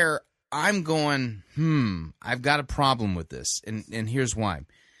where I'm going, I've got a problem with this, and here's why.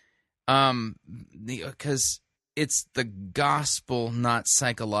 Because it's the gospel, not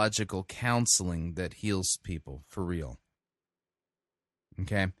psychological counseling that heals people, for real.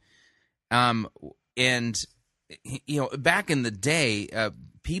 Okay, and back in the day,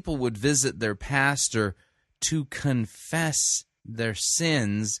 people would visit their pastor to confess their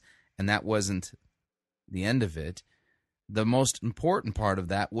sins, and that wasn't the end of it. The most important part of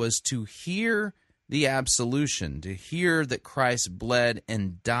that was to hear the absolution, to hear that Christ bled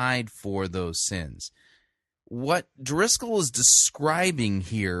and died for those sins. What Driscoll is describing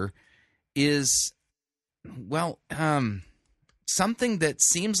here is, something that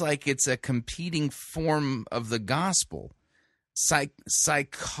seems like it's a competing form of the gospel,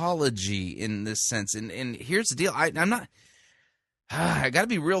 psychology in this sense. And here's the deal: I got to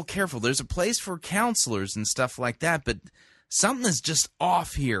be real careful. There's a place for counselors and stuff like that, but something is just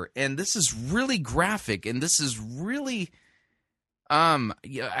off here, and this is really graphic, and this is really. I want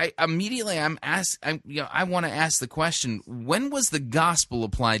to ask the question: when was the gospel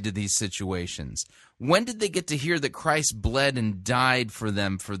applied to these situations? When did they get to hear that Christ bled and died for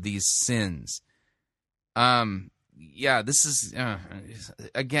them for these sins? This is and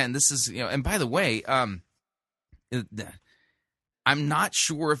by the way, I'm not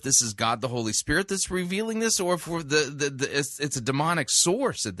sure if this is God the Holy Spirit that's revealing this, or if it's a demonic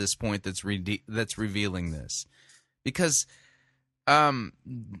source at this point that's revealing this, because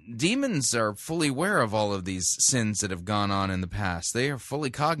demons are fully aware of all of these sins that have gone on in the past. They are fully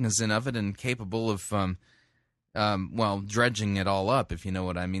cognizant of it and capable of, dredging it all up, if you know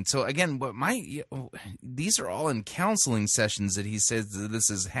what I mean. So again, these are all in counseling sessions that he says that this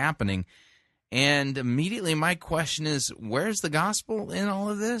is happening, and immediately my question is, where's the gospel in all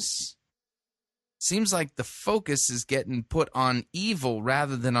of this? Seems like the focus is getting put on evil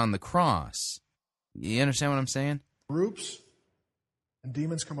rather than on the cross. You understand what I'm saying? Groups. And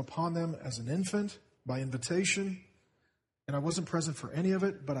demons come upon them as an infant by invitation. And I wasn't present for any of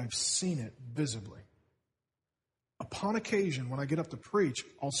it, but I've seen it visibly. Upon occasion, when I get up to preach,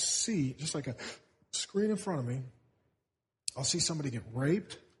 I'll see, just like a screen in front of me, I'll see somebody get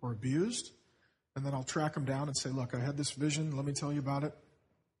raped or abused, and then I'll track them down and say, look, I had this vision, let me tell you about it.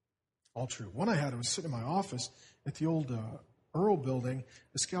 All true. One I had, I was sitting in my office at the old Earl building.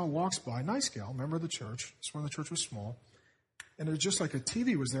 This gal walks by, nice gal, member of the church. This one, the church was small. And it was just like a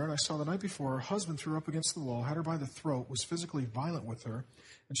TV was there, and I saw the night before her husband threw her up against the wall, had her by the throat, was physically violent with her.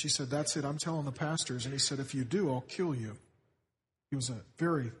 And she said, that's it, I'm telling the pastors. And he said, if you do, I'll kill you. He was a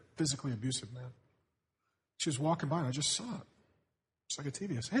very physically abusive man. She was walking by, and I just saw it. It's like a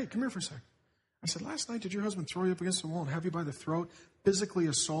TV. I said, hey, come here for a sec. I said, last night, did your husband throw you up against the wall and have you by the throat, physically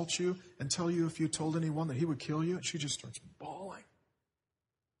assault you, and tell you if you told anyone that he would kill you? And she just starts bawling.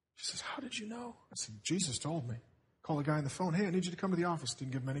 She says, how did you know? I said, Jesus told me. Call the guy on the phone. Hey, I need you to come to the office.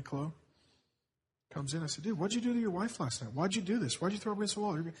 Didn't give him any clue. Comes in. I said, dude, what'd you do to your wife last night? Why'd you do this? Why'd you throw her against the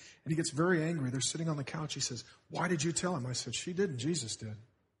wall? And he gets very angry. They're sitting on the couch. He says, why did you tell him? I said, she didn't. Jesus did.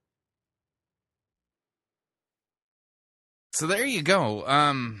 So there you go.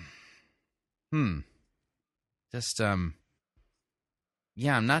 I'm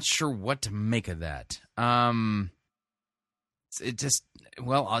not sure what to make of that. It just,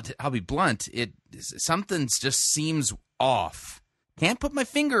 I'll be blunt. Something just seems off. Can't put my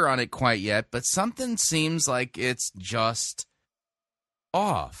finger on it quite yet, but something seems like it's just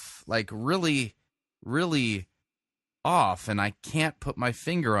off. Like really, really off, and I can't put my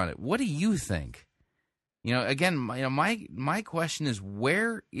finger on it. What do you think? Again, my question is,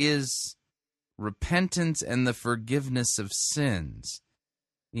 where is repentance and the forgiveness of sins?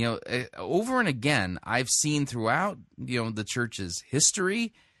 Over and again, I've seen throughout, the church's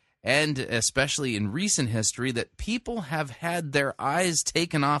history, and especially in recent history, that people have had their eyes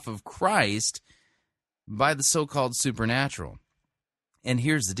taken off of Christ by the so-called supernatural. And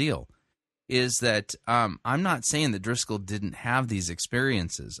here's the deal, is that I'm not saying that Driscoll didn't have these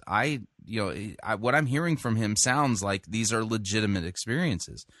experiences. What I'm hearing from him sounds like these are legitimate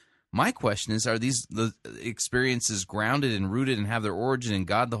experiences. My question is, are these the experiences grounded and rooted and have their origin in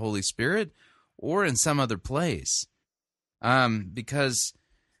God the Holy Spirit or in some other place? Because,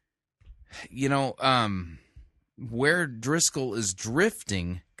 where Driscoll is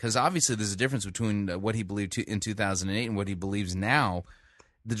drifting, because obviously there's a difference between what he believed in 2008 and what he believes now,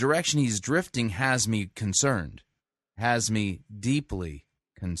 the direction he's drifting has me concerned, has me deeply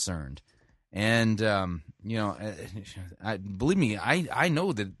concerned. And, believe me, I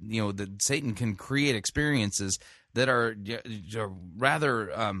know that, that Satan can create experiences that are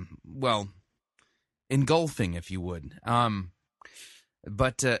rather, engulfing, if you would.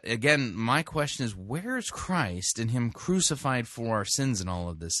 But again, my question is, where is Christ and him crucified for our sins in all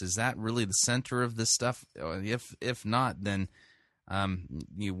of this? Is that really the center of this stuff? If not, then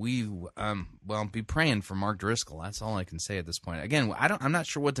be praying for Mark Driscoll. That's all I can say at this point. Again, I'm not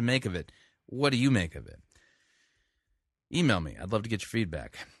sure what to make of it. What do you make of it? Email me. I'd love to get your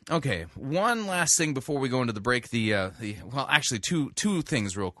feedback. Okay, one last thing before we go into the break. Actually, two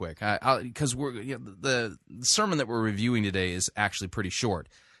things real quick, because the sermon that we're reviewing today is actually pretty short.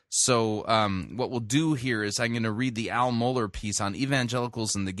 So what we'll do here is I'm going to read the Al Mohler piece on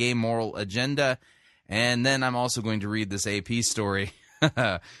evangelicals and the gay moral agenda, and then I'm also going to read this AP story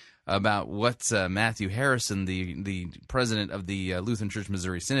about what Matthew Harrison, the president of the Lutheran Church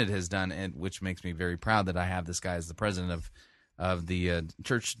Missouri Synod, has done, and which makes me very proud that I have this guy as the president of the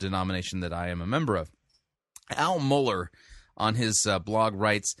church denomination that I am a member of. Al Mohler, on his blog,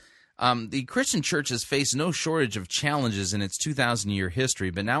 writes, the Christian church has faced no shortage of challenges in its 2,000-year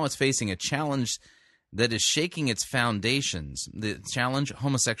history, but now it's facing a challenge that is shaking its foundations, the challenge,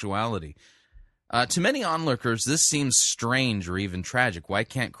 homosexuality. To many onlookers, this seems strange or even tragic. Why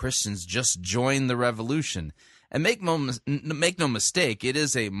can't Christians just join the revolution? And make no mistake, it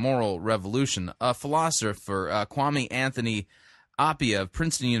is a moral revolution. A philosopher, Kwame Anthony Appiah of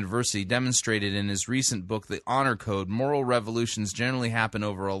Princeton University, demonstrated in his recent book, The Honor Code, moral revolutions generally happen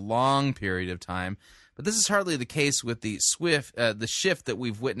over a long period of time, but this is hardly the case with the shift that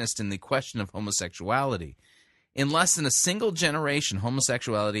we've witnessed in the question of homosexuality. In less than a single generation,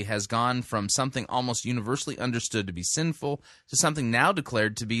 homosexuality has gone from something almost universally understood to be sinful to something now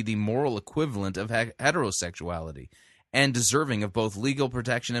declared to be the moral equivalent of heterosexuality and deserving of both legal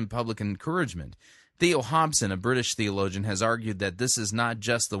protection and public encouragement. Theo Hobson, a British theologian, has argued that this is not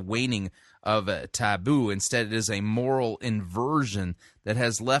just the waning of a taboo. Instead, it is a moral inversion that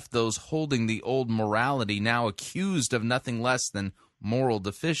has left those holding the old morality now accused of nothing less than moral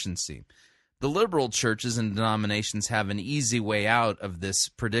deficiency. The liberal churches and denominations have an easy way out of this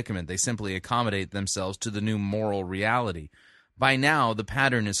predicament. They simply accommodate themselves to the new moral reality. By now, the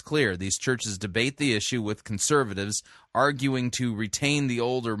pattern is clear. These churches debate the issue with conservatives arguing to retain the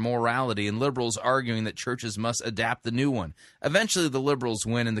older morality and liberals arguing that churches must adapt the new one. Eventually, the liberals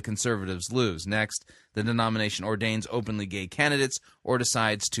win and the conservatives lose. Next, the denomination ordains openly gay candidates or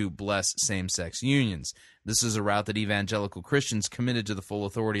decides to bless same-sex unions. This is a route that evangelical Christians committed to the full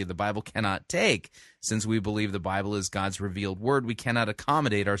authority of the Bible cannot take. Since we believe the Bible is God's revealed word, we cannot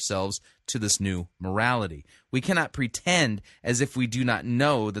accommodate ourselves to this new morality. We cannot pretend as if we do not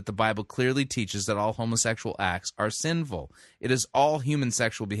know that the Bible clearly teaches that all homosexual acts are sinful. It is all human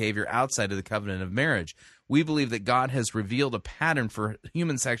sexual behavior outside of the covenant of marriage. We believe that God has revealed a pattern for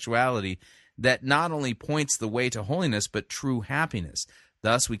human sexuality that not only points the way to holiness, but true happiness.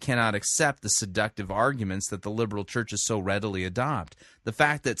 Thus, we cannot accept the seductive arguments that the liberal churches so readily adopt. The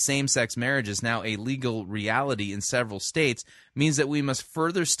fact that same-sex marriage is now a legal reality in several states means that we must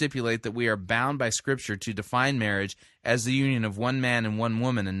further stipulate that we are bound by Scripture to define marriage as the union of one man and one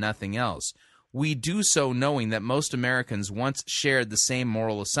woman and nothing else. We do so knowing that most Americans once shared the same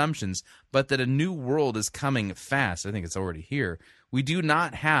moral assumptions, but that a new world is coming fast. I think it's already here. We do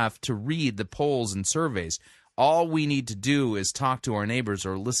not have to read the polls and surveys. All we need to do is talk to our neighbors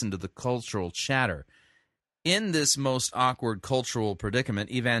or listen to the cultural chatter. In this most awkward cultural predicament,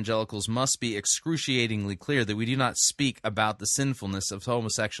 evangelicals must be excruciatingly clear that we do not speak about the sinfulness of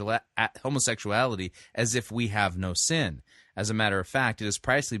homosexuality as if we have no sin. As a matter of fact, it is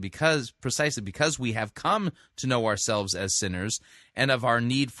precisely because we have come to know ourselves as sinners and of our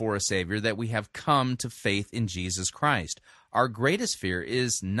need for a Savior that we have come to faith in Jesus Christ. Our greatest fear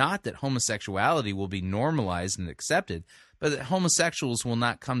is not that homosexuality will be normalized and accepted, but that homosexuals will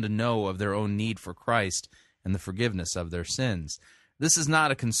not come to know of their own need for Christ and the forgiveness of their sins. This is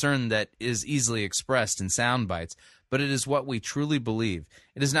not a concern that is easily expressed in sound bites, but it is what we truly believe.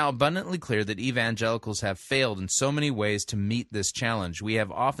 It is now abundantly clear that evangelicals have failed in so many ways to meet this challenge. We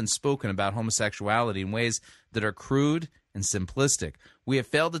have often spoken about homosexuality in ways that are crude and simplistic. We have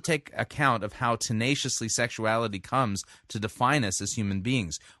failed to take account of how tenaciously sexuality comes to define us as human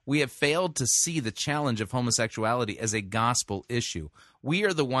beings. We have failed to see the challenge of homosexuality as a gospel issue. We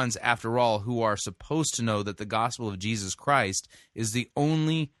are the ones, after all, who are supposed to know that the gospel of Jesus Christ is the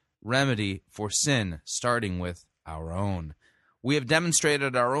only remedy for sin, starting with our own. We have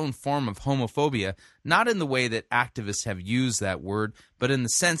demonstrated our own form of homophobia, not in the way that activists have used that word, but in the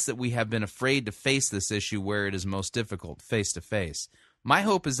sense that we have been afraid to face this issue where it is most difficult, face to face. My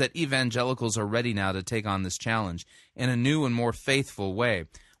hope is that evangelicals are ready now to take on this challenge in a new and more faithful way.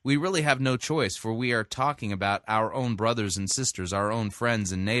 We really have no choice, for we are talking about our own brothers and sisters, our own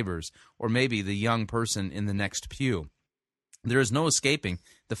friends and neighbors, or maybe the young person in the next pew. There is no escaping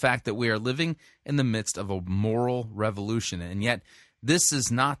the fact that we are living in the midst of a moral revolution, and yet this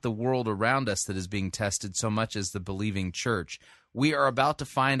is not the world around us that is being tested so much as the believing church. We are about to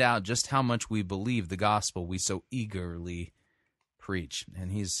find out just how much we believe the gospel we so eagerly preach.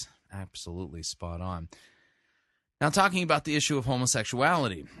 And he's absolutely spot on. Now, talking about the issue of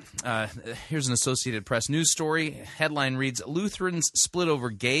homosexuality, here's an Associated Press news story. Headline reads, Lutherans split over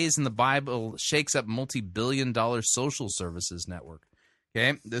gays in the Bible shakes up multi-billion-dollar social services network.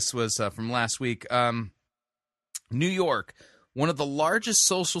 Okay, this was from last week. New York, one of the largest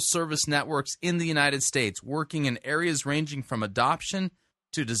social service networks in the United States, working in areas ranging from adoption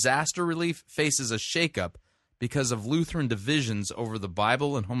to disaster relief, faces a shakeup because of Lutheran divisions over the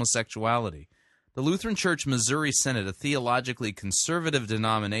Bible and homosexuality. The Lutheran Church Missouri Synod, a theologically conservative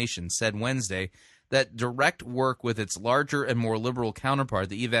denomination, said Wednesday that direct work with its larger and more liberal counterpart,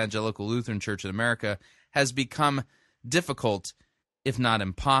 the Evangelical Lutheran Church in America, has become difficult, if not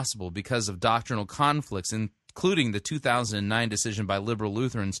impossible, because of doctrinal conflicts, including the 2009 decision by liberal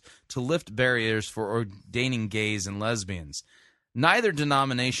Lutherans to lift barriers for ordaining gays and lesbians. Neither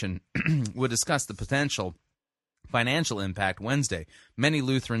denomination would discuss the potential financial impact Wednesday. Many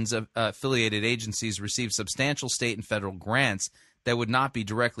Lutherans affiliated agencies receive substantial state and federal grants that would not be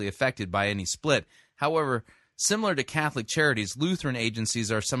directly affected by any split. However, similar to Catholic charities, Lutheran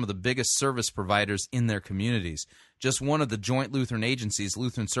agencies are some of the biggest service providers in their communities. Just one of the joint Lutheran agencies,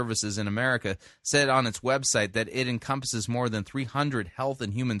 Lutheran Services in America, said on its website that it encompasses more than 300 health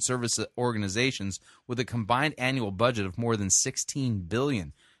and human service organizations with a combined annual budget of more than $16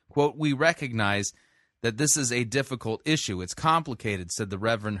 billion. Quote, we recognize that this is a difficult issue. It's complicated, said the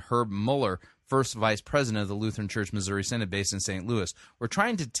Reverend Herb Muller, first vice president of the Lutheran Church Missouri Synod based in St. Louis. We're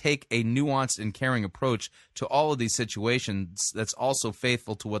trying to take a nuanced and caring approach to all of these situations that's also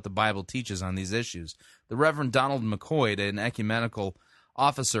faithful to what the Bible teaches on these issues. The Reverend Donald McCoy, an ecumenical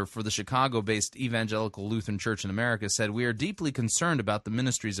officer for the Chicago-based Evangelical Lutheran Church in America, said, we are deeply concerned about the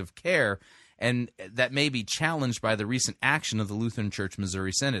ministries of care and that may be challenged by the recent action of the Lutheran Church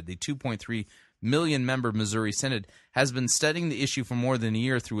Missouri Synod. The 2.3 million-member Missouri Synod has been studying the issue for more than a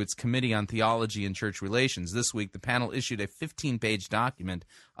year through its Committee on Theology and Church Relations. This week, the panel issued a 15-page document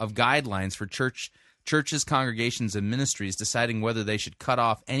of guidelines for churches, congregations, and ministries deciding whether they should cut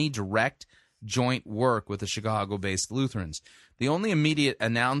off any direct joint work with the Chicago-based Lutherans. The only immediate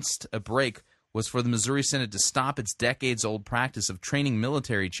announced break was for the Missouri Synod to stop its decades-old practice of training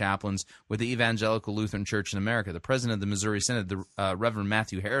military chaplains with the Evangelical Lutheran Church in America. The president of the Missouri Synod, the Reverend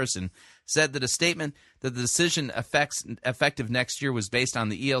Matthew Harrison, said that a statement that the decision effective next year was based on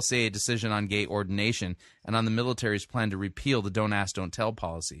the ELCA decision on gay ordination and on the military's plan to repeal the Don't Ask, Don't Tell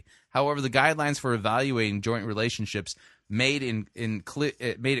policy. However, the guidelines for evaluating joint relationships made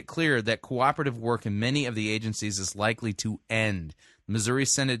it clear that cooperative work in many of the agencies is likely to end. The Missouri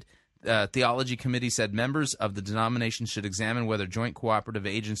Synod Theology Committee said members of the denomination should examine whether joint cooperative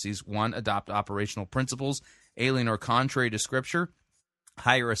agencies, 1, adopt operational principles alien or contrary to Scripture,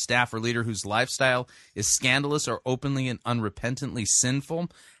 hire a staff or leader whose lifestyle is scandalous or openly and unrepentantly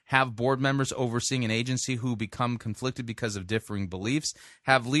sinful, have board members overseeing an agency who become conflicted because of differing beliefs,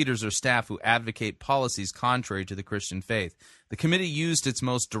 have leaders or staff who advocate policies contrary to the Christian faith. The committee used its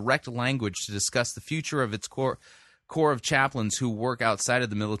most direct language to discuss the future of its core of chaplains who work outside of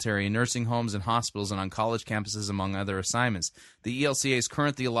the military in nursing homes and hospitals and on college campuses, among other assignments. The ELCA's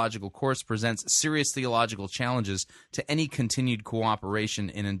current theological course presents serious theological challenges to any continued cooperation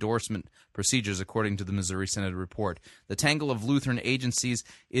in endorsement procedures, according to the Missouri Synod report. The tangle of Lutheran agencies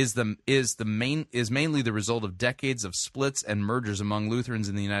is mainly the result of decades of splits and mergers among Lutherans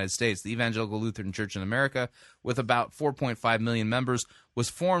in the United States. The Evangelical Lutheran Church in America, with about 4.5 million members, was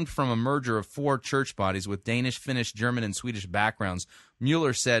formed from a merger of 4 church bodies with Danish, Finnish, German, and Swedish backgrounds.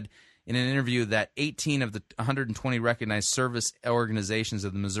 Mueller said in an interview that 18 of the 120 recognized service organizations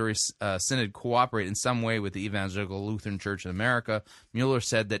of the Missouri Synod cooperate in some way with the Evangelical Lutheran Church in America. Mueller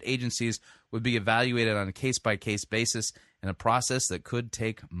said that agencies would be evaluated on a case-by-case basis in a process that could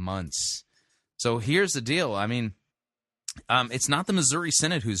take months. So here's the deal. I mean, it's not the Missouri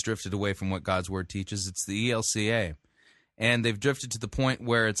Synod who's drifted away from what God's Word teaches. It's the ELCA. And they've drifted to the point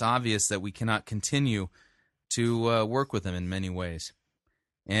where it's obvious that we cannot continue to work with them in many ways.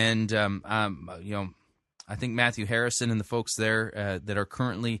 And, I think Matthew Harrison and the folks there that are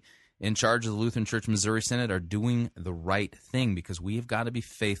currently in charge of the Lutheran Church Missouri Synod are doing the right thing, because we have got to be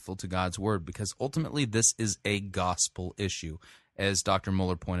faithful to God's Word, because ultimately this is a gospel issue, as Dr.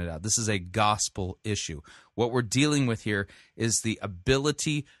 Mueller pointed out. This is a gospel issue. What we're dealing with here is the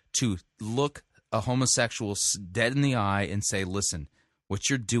ability to look a homosexual dead in the eye and say, listen, what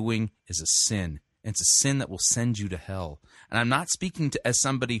you're doing is a sin. It's a sin that will send you to hell. And I'm not speaking as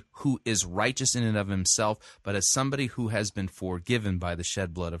somebody who is righteous in and of himself, but as somebody who has been forgiven by the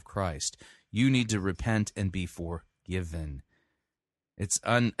shed blood of Christ. You need to repent and be forgiven. It's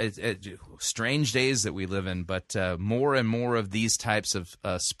strange days that we live in, but more and more of these types of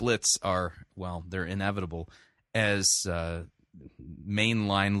splits are, well, they're inevitable as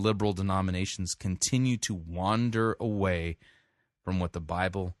mainline liberal denominations continue to wander away from what the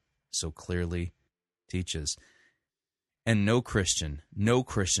Bible so clearly teaches. And no Christian, no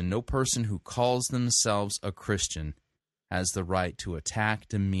person who calls themselves a Christian has the right to attack,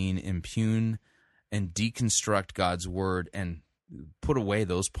 demean, impugn, and deconstruct God's word and put away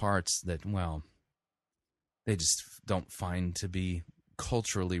those parts that, well, they just don't find to be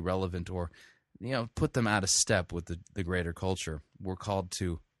culturally relevant or, put them out of step with the greater culture. We're called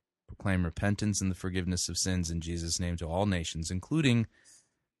to proclaim repentance and the forgiveness of sins in Jesus' name to all nations, including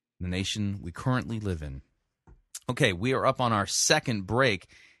the nation we currently live in. Okay, we are up on our second break,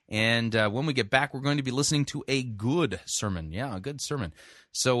 and when we get back, we're going to be listening to a good sermon. Yeah, a good sermon.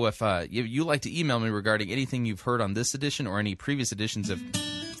 So if you like to email me regarding anything you've heard on this edition or any previous editions of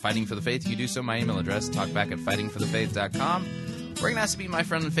Fighting for the Faith, you do so. My email address, talkback@fightingforthefaith.com. Or you can ask to be my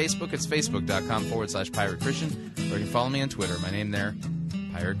friend on Facebook. It's facebook.com/Pirate Christian. Or you can follow me on Twitter. My name there,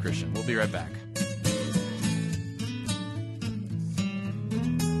 Pirate Christian. We'll be right back.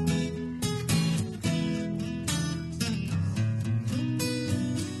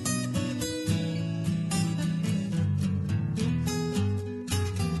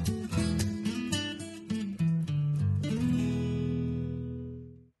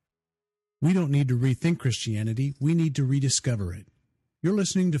 We don't need to rethink Christianity. We need to rediscover it. You're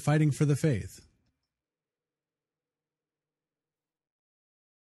listening to Fighting for the Faith.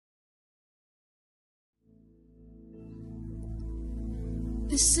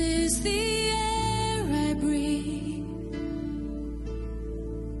 This is the air I breathe.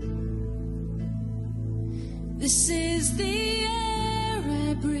 This is the air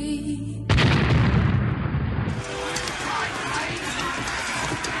I breathe.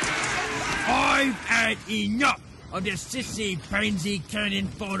 I've had enough of the sissy, pansy, cannon,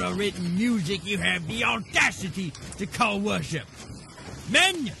 photo-written music you have the audacity to call worship.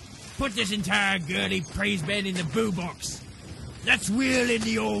 Men, put this entire girly praise band in the boo box. Let's wheel in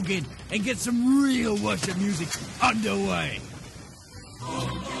the organ and get some real worship music underway.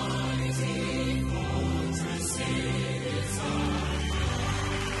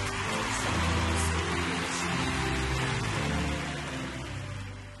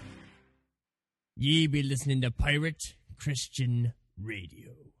 Ye be listening to Pirate Christian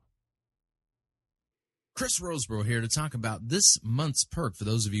Radio. Chris Roseborough here to talk about this month's perk for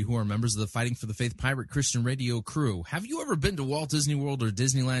those of you who are members of the Fighting for the Faith Pirate Christian Radio crew. Have you ever been to Walt Disney World or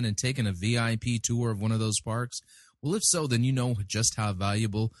Disneyland and taken a VIP tour of one of those parks? Well, if so, then you know just how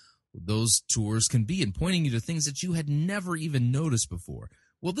valuable those tours can be in pointing you to things that you had never even noticed before.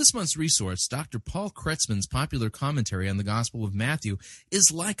 Well, this month's resource, Dr. Paul Kretzmann's popular commentary on the Gospel of Matthew,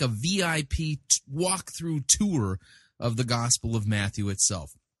 is like a VIP walkthrough tour of the Gospel of Matthew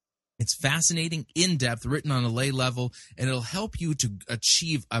itself. It's fascinating, in-depth, written on a lay level, and it'll help you to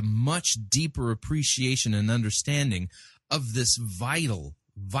achieve a much deeper appreciation and understanding of this vital,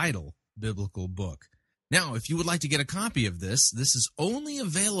 vital biblical book. Now, if you would like to get a copy of this is only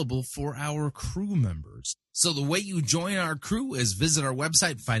available for our crew members. So the way you join our crew is visit our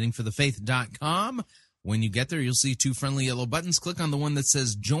website, fightingforthefaith.com. When you get there, you'll see two friendly yellow buttons. Click on the one that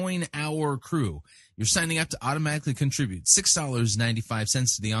says Join Our Crew. You're signing up to automatically contribute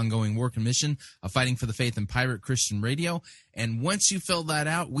 $6.95 to the ongoing work and mission of Fighting for the Faith and Pirate Christian Radio. And once you fill that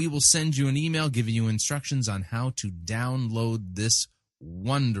out, we will send you an email giving you instructions on how to download this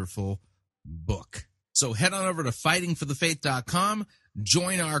wonderful book. So head on over to fightingforthefaith.com,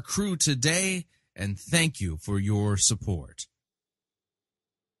 join our crew today, and thank you for your support.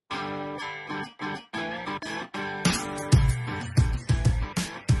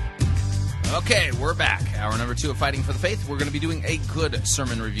 Okay, we're back. Hour number 2 of Fighting for the Faith. We're going to be doing a good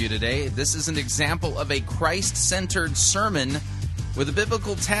sermon review today. This is an example of a Christ-centered sermon with a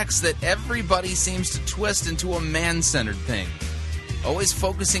biblical text that everybody seems to twist into a man-centered thing. Always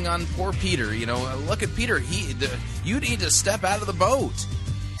focusing on poor Peter. You know, look at Peter. You need to step out of the boat.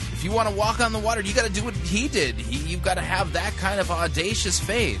 If you want to walk on the water, you got to do what he did. You've got to have that kind of audacious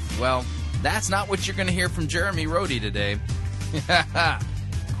faith. Well, that's not what you're going to hear from Jeremy Rhodey today.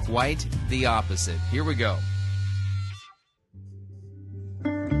 Quite the opposite. Here we go.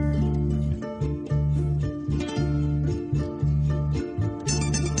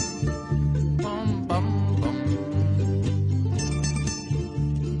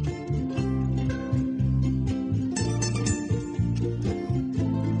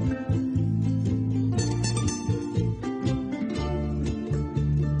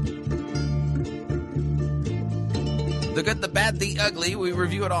 The The good, the bad, the ugly, we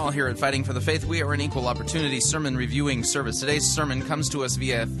review it all here at Fighting for the Faith. We are an equal opportunity sermon reviewing service. Today's sermon comes to us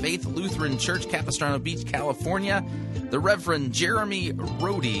via Faith Lutheran Church, Capistrano Beach, California. The Reverend Jeremy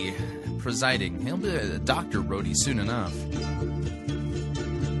Rohde presiding. He'll be a Dr. Rohde soon enough.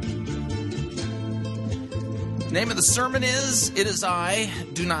 Name of the sermon is, It Is I,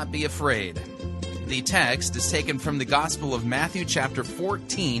 Do Not Be Afraid. The text is taken from the Gospel of Matthew chapter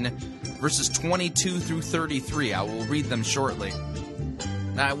 14, verses 22 through 33. I will read them shortly.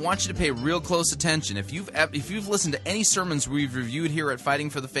 Now, I want you to pay real close attention. If you've listened to any sermons we've reviewed here at Fighting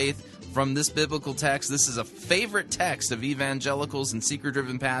for the Faith from this biblical text, this is a favorite text of evangelicals and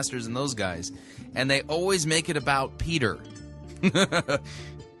seeker-driven pastors and those guys. And they always make it about Peter.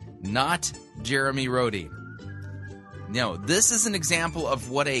 Not Jeremy Rohde. No, this is an example of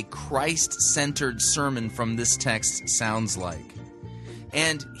what a Christ-centered sermon from this text sounds like.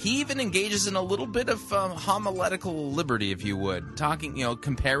 And he even engages in a little bit of homiletical liberty, if you would,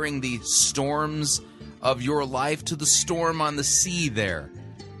 comparing the storms of your life to the storm on the sea there.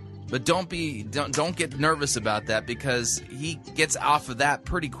 But don't get nervous about that, because he gets off of that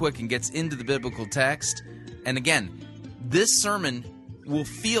pretty quick and gets into the biblical text. And again, this sermon will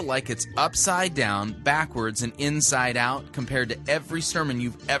feel like it's upside down, backwards, and inside out compared to every sermon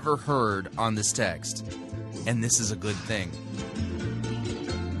you've ever heard on this text. And this is a good thing.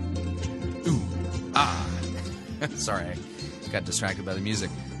 Sorry, I got distracted by the music.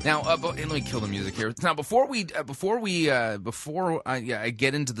 Now, let me kill the music here. Now, before I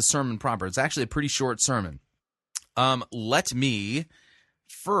get into the sermon proper, it's actually a pretty short sermon. Let me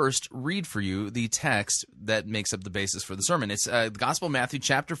first read for you the text that makes up the basis for the sermon. It's the Gospel of Matthew,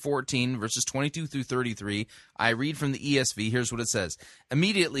 chapter 14, verses 22 through 33. I read from the ESV. Here's what it says.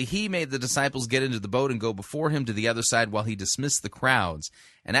 Immediately he made the disciples get into the boat and go before him to the other side while he dismissed the crowds.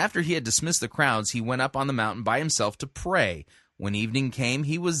 And after he had dismissed the crowds, he went up on the mountain by himself to pray. When evening came,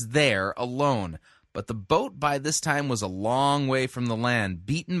 he was there alone. But the boat by this time was a long way from the land,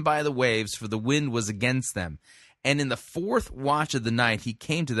 beaten by the waves, for the wind was against them. And in the fourth watch of the night he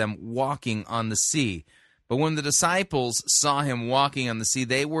came to them walking on the sea. But when the disciples saw him walking on the sea,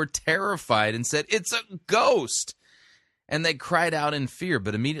 they were terrified and said, "It's a ghost!" And they cried out in fear.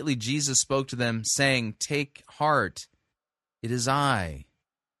 But immediately Jesus spoke to them, saying, "Take heart, it is I.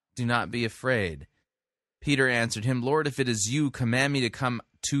 Do not be afraid." Peter answered him, "Lord, if it is you, command me to come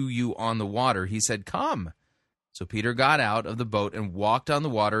to you on the water." He said, "Come." So Peter got out of the boat and walked on the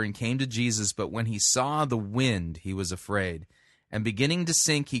water and came to Jesus, but when he saw the wind, he was afraid. And beginning to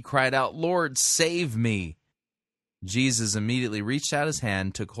sink, he cried out, "Lord, save me." Jesus immediately reached out his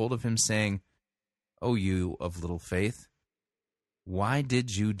hand, took hold of him, saying, "O you of little faith, why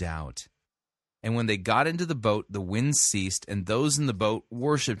did you doubt?" And when they got into the boat, the wind ceased, and those in the boat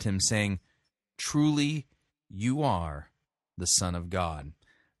worshipped him, saying, "Truly you are the Son of God."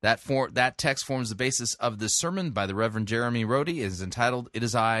 That text forms the basis of this sermon by the Reverend Jeremy Rohde. It is entitled, "It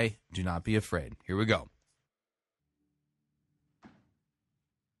Is I, Do Not Be Afraid." Here we go.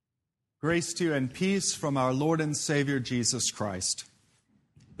 Grace to you and peace from our Lord and Savior Jesus Christ.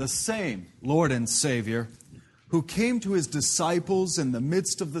 The same Lord and Savior who came to his disciples in the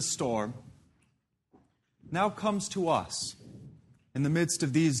midst of the storm now comes to us in the midst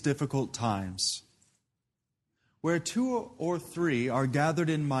of these difficult times. Where two or three are gathered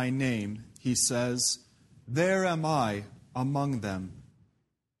in my name, he says, there am I among them.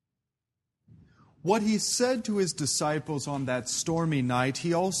 What he said to his disciples on that stormy night,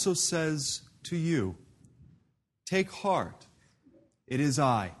 he also says to you. Take heart, it is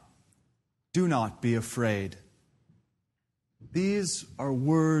I. Do not be afraid. These are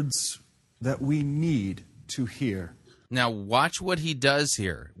words that we need to hear. Now, watch what he does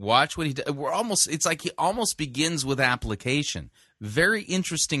here. Watch what he does. It's like he almost begins with application. Very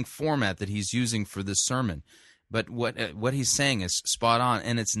interesting format that he's using for this sermon. But what he's saying is spot on,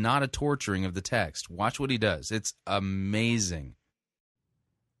 and it's not a torturing of the text. Watch what he does. It's amazing.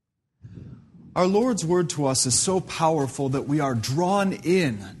 Our Lord's word to us is so powerful that we are drawn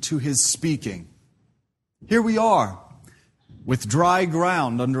in to his speaking. Here we are, with dry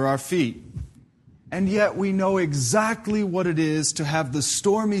ground under our feet. And yet we know exactly what it is to have the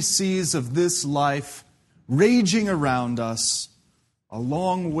stormy seas of this life raging around us a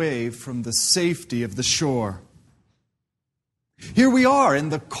long way from the safety of the shore. Here we are in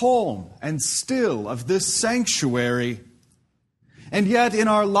the calm and still of this sanctuary, and yet in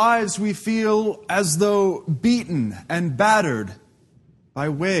our lives we feel as though beaten and battered by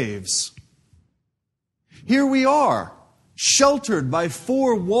waves. Here we are, sheltered by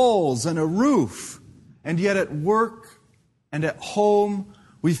four walls and a roof, and yet at work and at home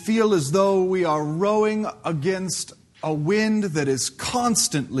we feel as though we are rowing against a wind that is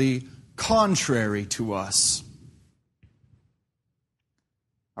constantly contrary to us.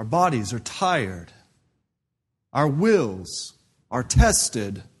 Our bodies are tired. Our wills are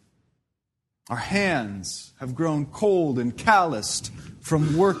tested. Our hands have grown cold and calloused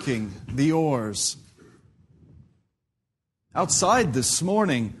from working the oars. Outside this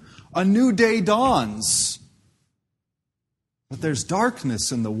morning, a new day dawns. But there's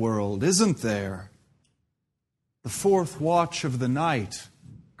darkness in the world, isn't there? The fourth watch of the night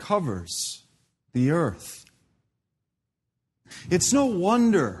covers the earth. It's no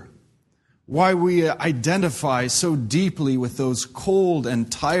wonder why we identify so deeply with those cold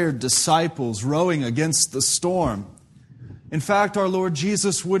and tired disciples rowing against the storm. In fact, our Lord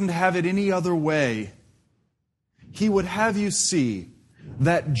Jesus wouldn't have it any other way. He would have you see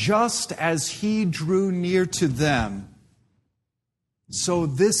that just as He drew near to them, so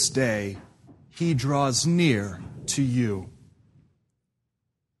this day He draws near to you.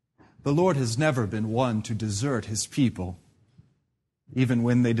 The Lord has never been one to desert His people, even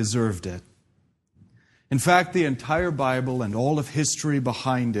when they deserved it. In fact, the entire Bible and all of history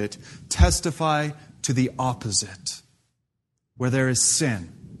behind it testify to the opposite. Where there is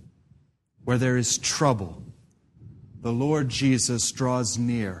sin, where there is trouble, the Lord Jesus draws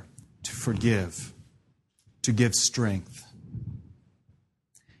near to forgive, to give strength.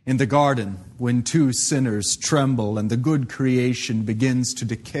 In the garden, when two sinners tremble and the good creation begins to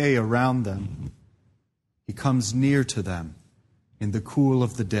decay around them, He comes near to them in the cool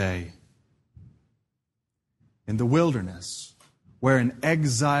of the day. In the wilderness, where an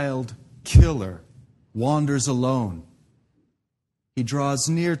exiled killer wanders alone, He draws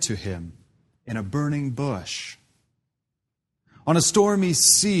near to him in a burning bush. On a stormy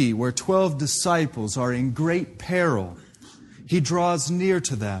sea where 12 disciples are in great peril, He draws near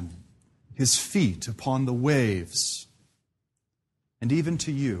to them, His feet upon the waves. And even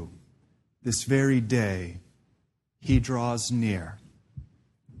to you, this very day, He draws near,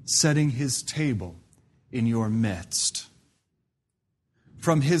 setting His table in your midst.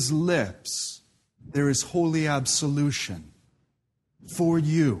 From His lips, there is holy absolution for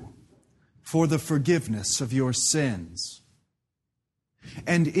you, for the forgiveness of your sins.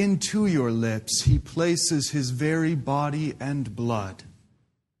 And into your lips He places His very body and blood.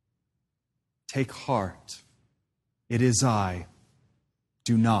 Take heart. It is I.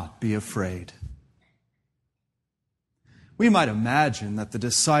 Do not be afraid. We might imagine that the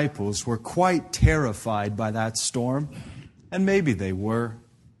disciples were quite terrified by that storm, and maybe they were.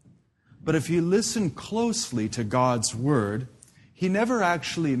 But if you listen closely to God's Word, He never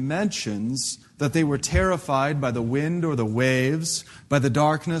actually mentions that they were terrified by the wind or the waves, by the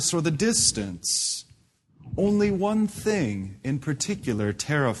darkness or the distance. Only one thing in particular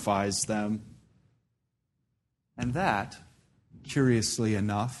terrifies them. And that, curiously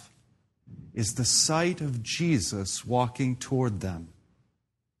enough, is the sight of Jesus walking toward them.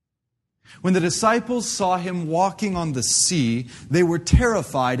 When the disciples saw Him walking on the sea, they were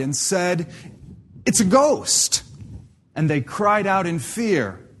terrified and said, "It's a ghost!" And they cried out in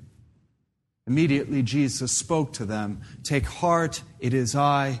fear. Immediately Jesus spoke to them, "Take heart, it is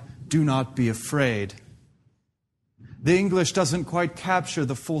I, do not be afraid." The English doesn't quite capture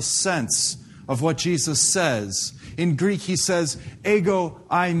the full sense of what Jesus says. In Greek He says, "Ego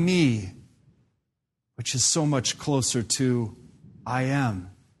eimi," which is so much closer to I am.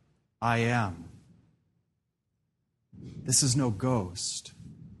 I am. This is no ghost.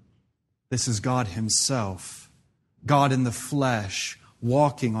 This is God Himself, God in the flesh,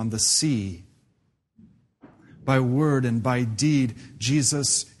 walking on the sea. By word and by deed,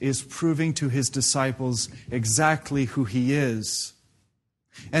 Jesus is proving to His disciples exactly who He is.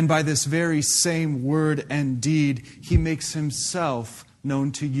 And by this very same word and deed, He makes Himself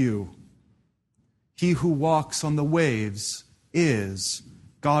known to you. He who walks on the waves is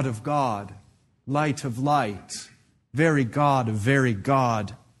God of God, light of light, very God of very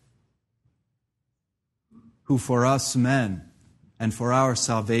God, who for us men and for our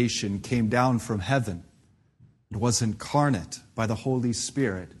salvation came down from heaven and was incarnate by the Holy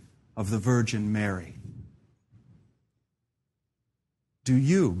Spirit of the Virgin Mary. Do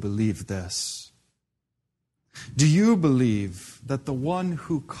you believe this? Do you believe that the one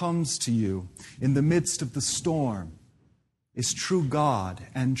who comes to you in the midst of the storm is true God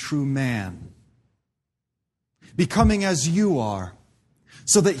and true man, becoming as you are,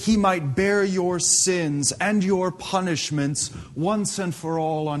 so that He might bear your sins and your punishments once and for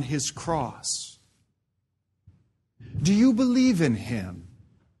all on His cross? Do you believe in Him?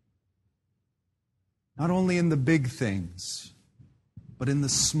 Not only in the big things, but in the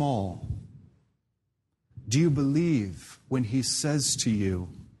small. Do you believe when he says to you,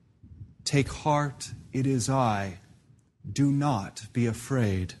 "Take heart, it is I. Do not be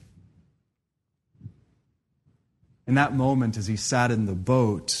afraid"? In that moment, as he sat in the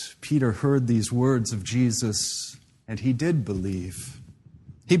boat, Peter heard these words of Jesus, and he did believe.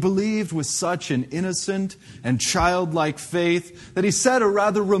 He believed with such an innocent and childlike faith that he said a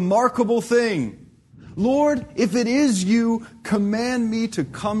rather remarkable thing. "Lord, if it is you, command me to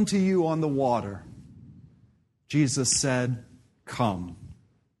come to you on the water." Jesus said, "Come."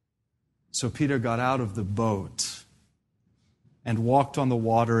 So Peter got out of the boat and walked on the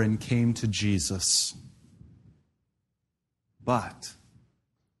water and came to Jesus. But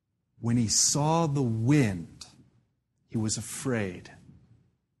when he saw the wind, he was afraid.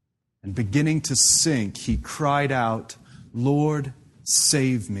 And beginning to sink, he cried out, "Lord,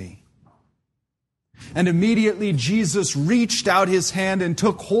 save me." And immediately Jesus reached out his hand and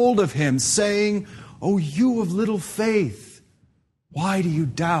took hold of him, saying, "O you of little faith, why do you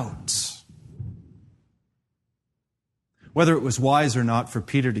doubt?" Whether it was wise or not for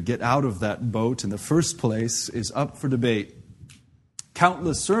Peter to get out of that boat in the first place is up for debate.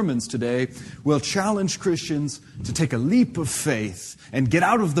 Countless sermons today will challenge Christians to take a leap of faith and get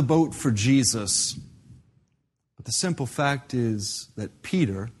out of the boat for Jesus. But the simple fact is that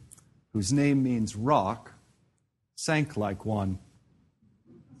Peter, whose name means rock, sank like one.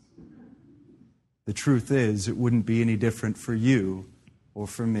 The truth is, it wouldn't be any different for you or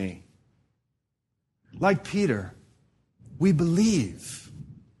for me. Like Peter, we believe,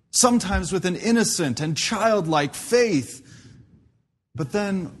 sometimes with an innocent and childlike faith. But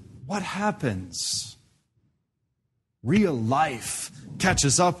then what happens? Real life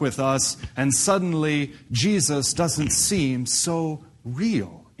catches up with us, and suddenly Jesus doesn't seem so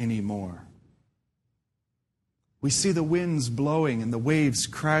real anymore. We see the winds blowing and the waves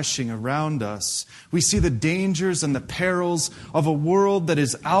crashing around us. We see the dangers and the perils of a world that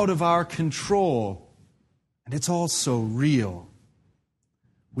is out of our control. And it's all so real.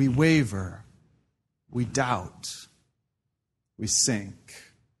 We waver. We doubt. We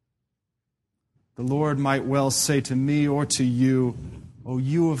sink. The Lord might well say to me or to you, "O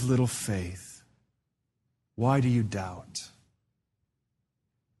you of little faith, why do you doubt?"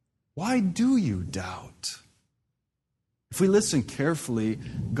 Why do you doubt? If we listen carefully,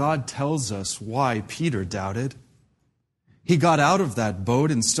 God tells us why Peter doubted. He got out of that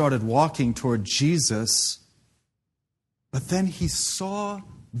boat and started walking toward Jesus, but then he saw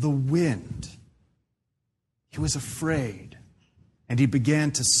the wind. He was afraid, and he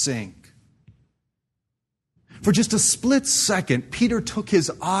began to sink. For just a split second, Peter took his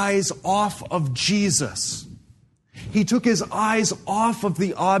eyes off of Jesus. He took his eyes off of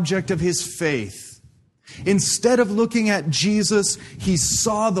the object of his faith. Instead of looking at Jesus, he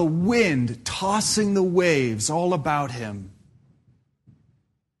saw the wind tossing the waves all about him.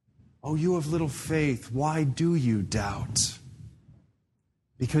 "Oh, you of little faith, why do you doubt?"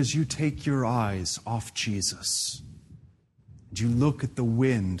 Because you take your eyes off Jesus. And you look at the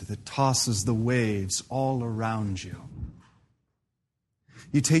wind that tosses the waves all around you.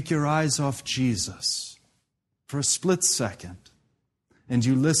 You take your eyes off Jesus for a split second, and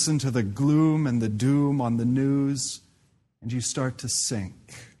you listen to the gloom and the doom on the news, and you start to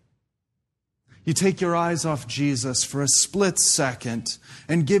sink. You take your eyes off Jesus for a split second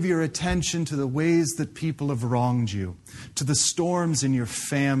and give your attention to the ways that people have wronged you, to the storms in your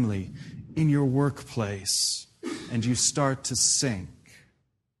family, in your workplace, and you start to sink.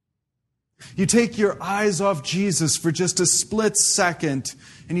 You take your eyes off Jesus for just a split second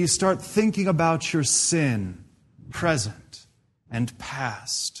and you start thinking about your sin, present and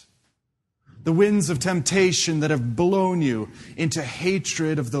past. The winds of temptation that have blown you into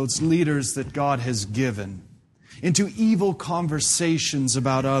hatred of those leaders that God has given, into evil conversations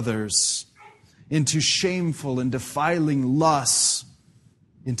about others, into shameful and defiling lusts,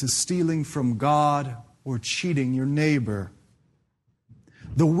 into stealing from God or cheating your neighbor.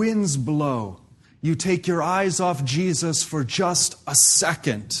 The winds blow. You take your eyes off Jesus for just a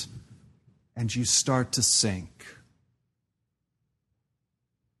second, and you start to sink.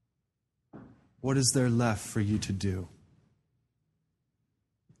 What is there left for you to do?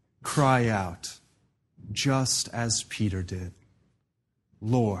 Cry out, just as Peter did,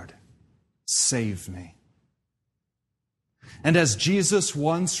 "Lord, save me." And as Jesus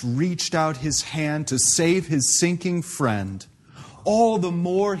once reached out his hand to save his sinking friend, all the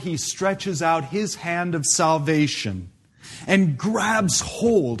more he stretches out his hand of salvation and grabs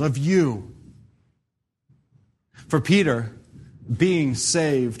hold of you. For Peter, being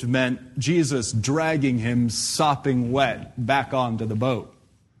saved meant Jesus dragging him sopping wet back onto the boat.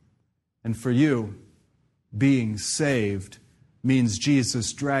 And for you, Being saved means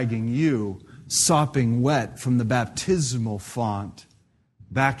Jesus dragging you, sopping wet from the baptismal font,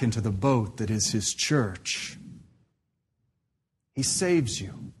 back into the boat that is His church. He saves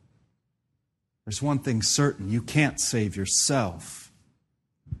you. There's one thing certain, you can't save yourself.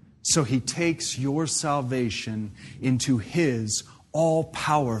 So He takes your salvation into His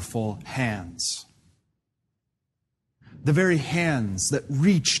all-powerful hands. The very hands that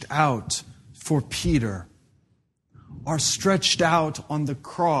reached out for Peter are stretched out on the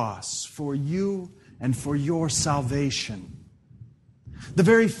cross for you and for your salvation. The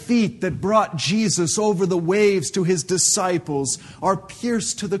very feet that brought Jesus over the waves to His disciples are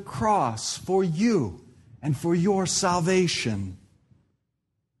pierced to the cross for you and for your salvation.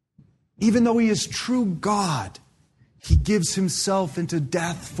 Even though He is true God, He gives Himself into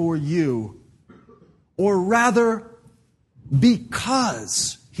death for you. Or rather,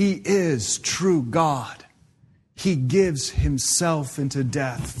 because He is true God, He gives Himself into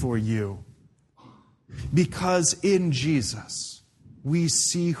death for you. Because in Jesus, we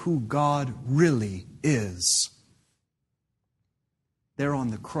see who God really is. There on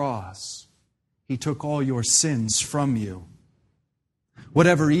the cross, He took all your sins from you.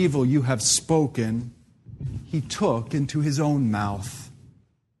 Whatever evil you have spoken, He took into His own mouth.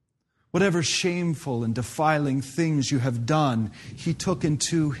 Whatever shameful and defiling things you have done, He took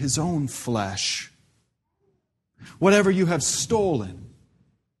into His own flesh. Whatever you have stolen,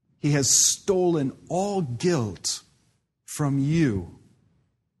 He has stolen all guilt from you.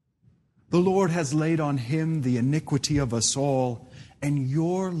 The Lord has laid on Him the iniquity of us all, and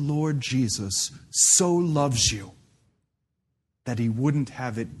your Lord Jesus so loves you that He wouldn't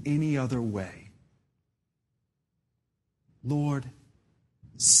have it any other way. Lord,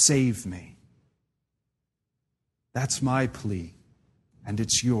 save me. That's my plea, and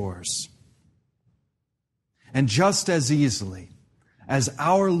it's yours. And just as easily as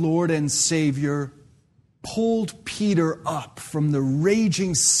our Lord and Savior pulled Peter up from the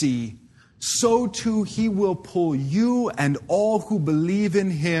raging sea, so too He will pull you and all who believe in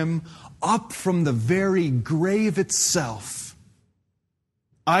Him up from the very grave itself.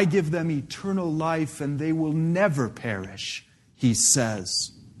 I give them eternal life, and they will never perish, He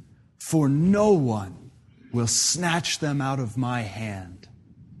says, for no one will snatch them out of my hand.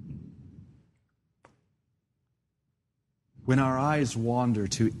 When our eyes wander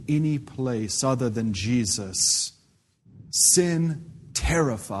to any place other than Jesus, sin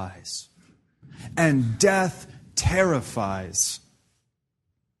terrifies, and death terrifies.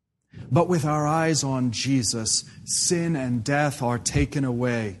 But with our eyes on Jesus, sin and death are taken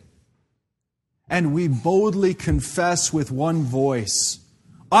away. And we boldly confess with one voice,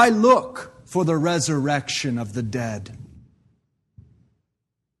 I look for the resurrection of the dead.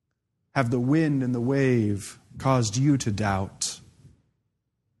 Have the wind and the wave caused you to doubt?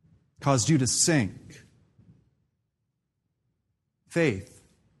 Caused you to sink? Faith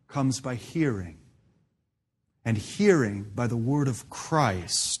comes by hearing, and hearing by the word of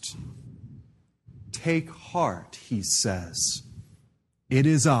Christ. Take heart, He says. It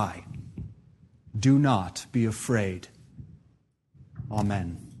is I. Do not be afraid.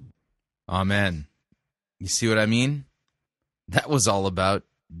 Amen. Amen. You see what I mean? That was all about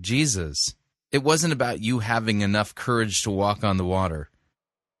Jesus. It wasn't about you having enough courage to walk on the water.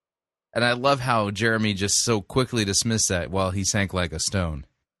 And I love how Jeremy just so quickly dismissed that while he sank like a stone.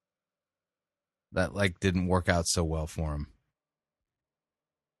 That didn't work out so well for him.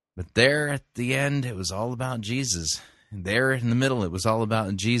 But there at the end, it was all about Jesus. And there in the middle, it was all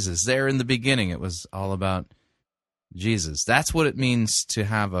about Jesus. There in the beginning, it was all about Jesus. That's what it means to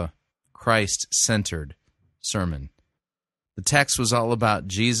have a Christ-centered sermon. The text was all about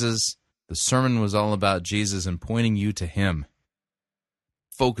Jesus. The sermon was all about Jesus and pointing you to Him.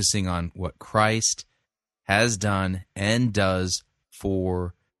 Focusing on what Christ has done and does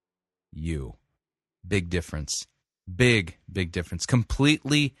for you. Big difference. Big difference.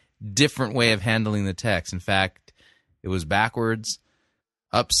 Completely different way of handling the text. In fact, it was backwards,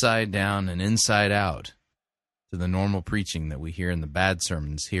 upside down, and inside out to the normal preaching that we hear in the bad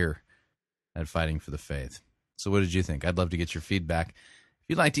sermons here at Fighting for the Faith. So what did you think? I'd love to get your feedback. If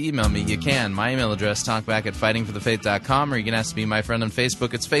you'd like to email me, you can. My email address, talkback@fightingforthefaith.com, or you can ask to be my friend on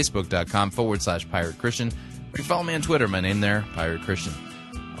Facebook. It's facebook.com/Pirate Christian. Or you follow me on Twitter. My name there, Pirate Christian.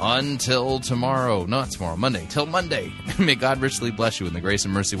 Until tomorrow. No, not tomorrow. Monday. Till Monday. May God richly bless you in the grace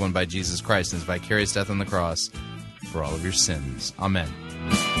and mercy won by Jesus Christ and His vicarious death on the cross for all of your sins. Amen.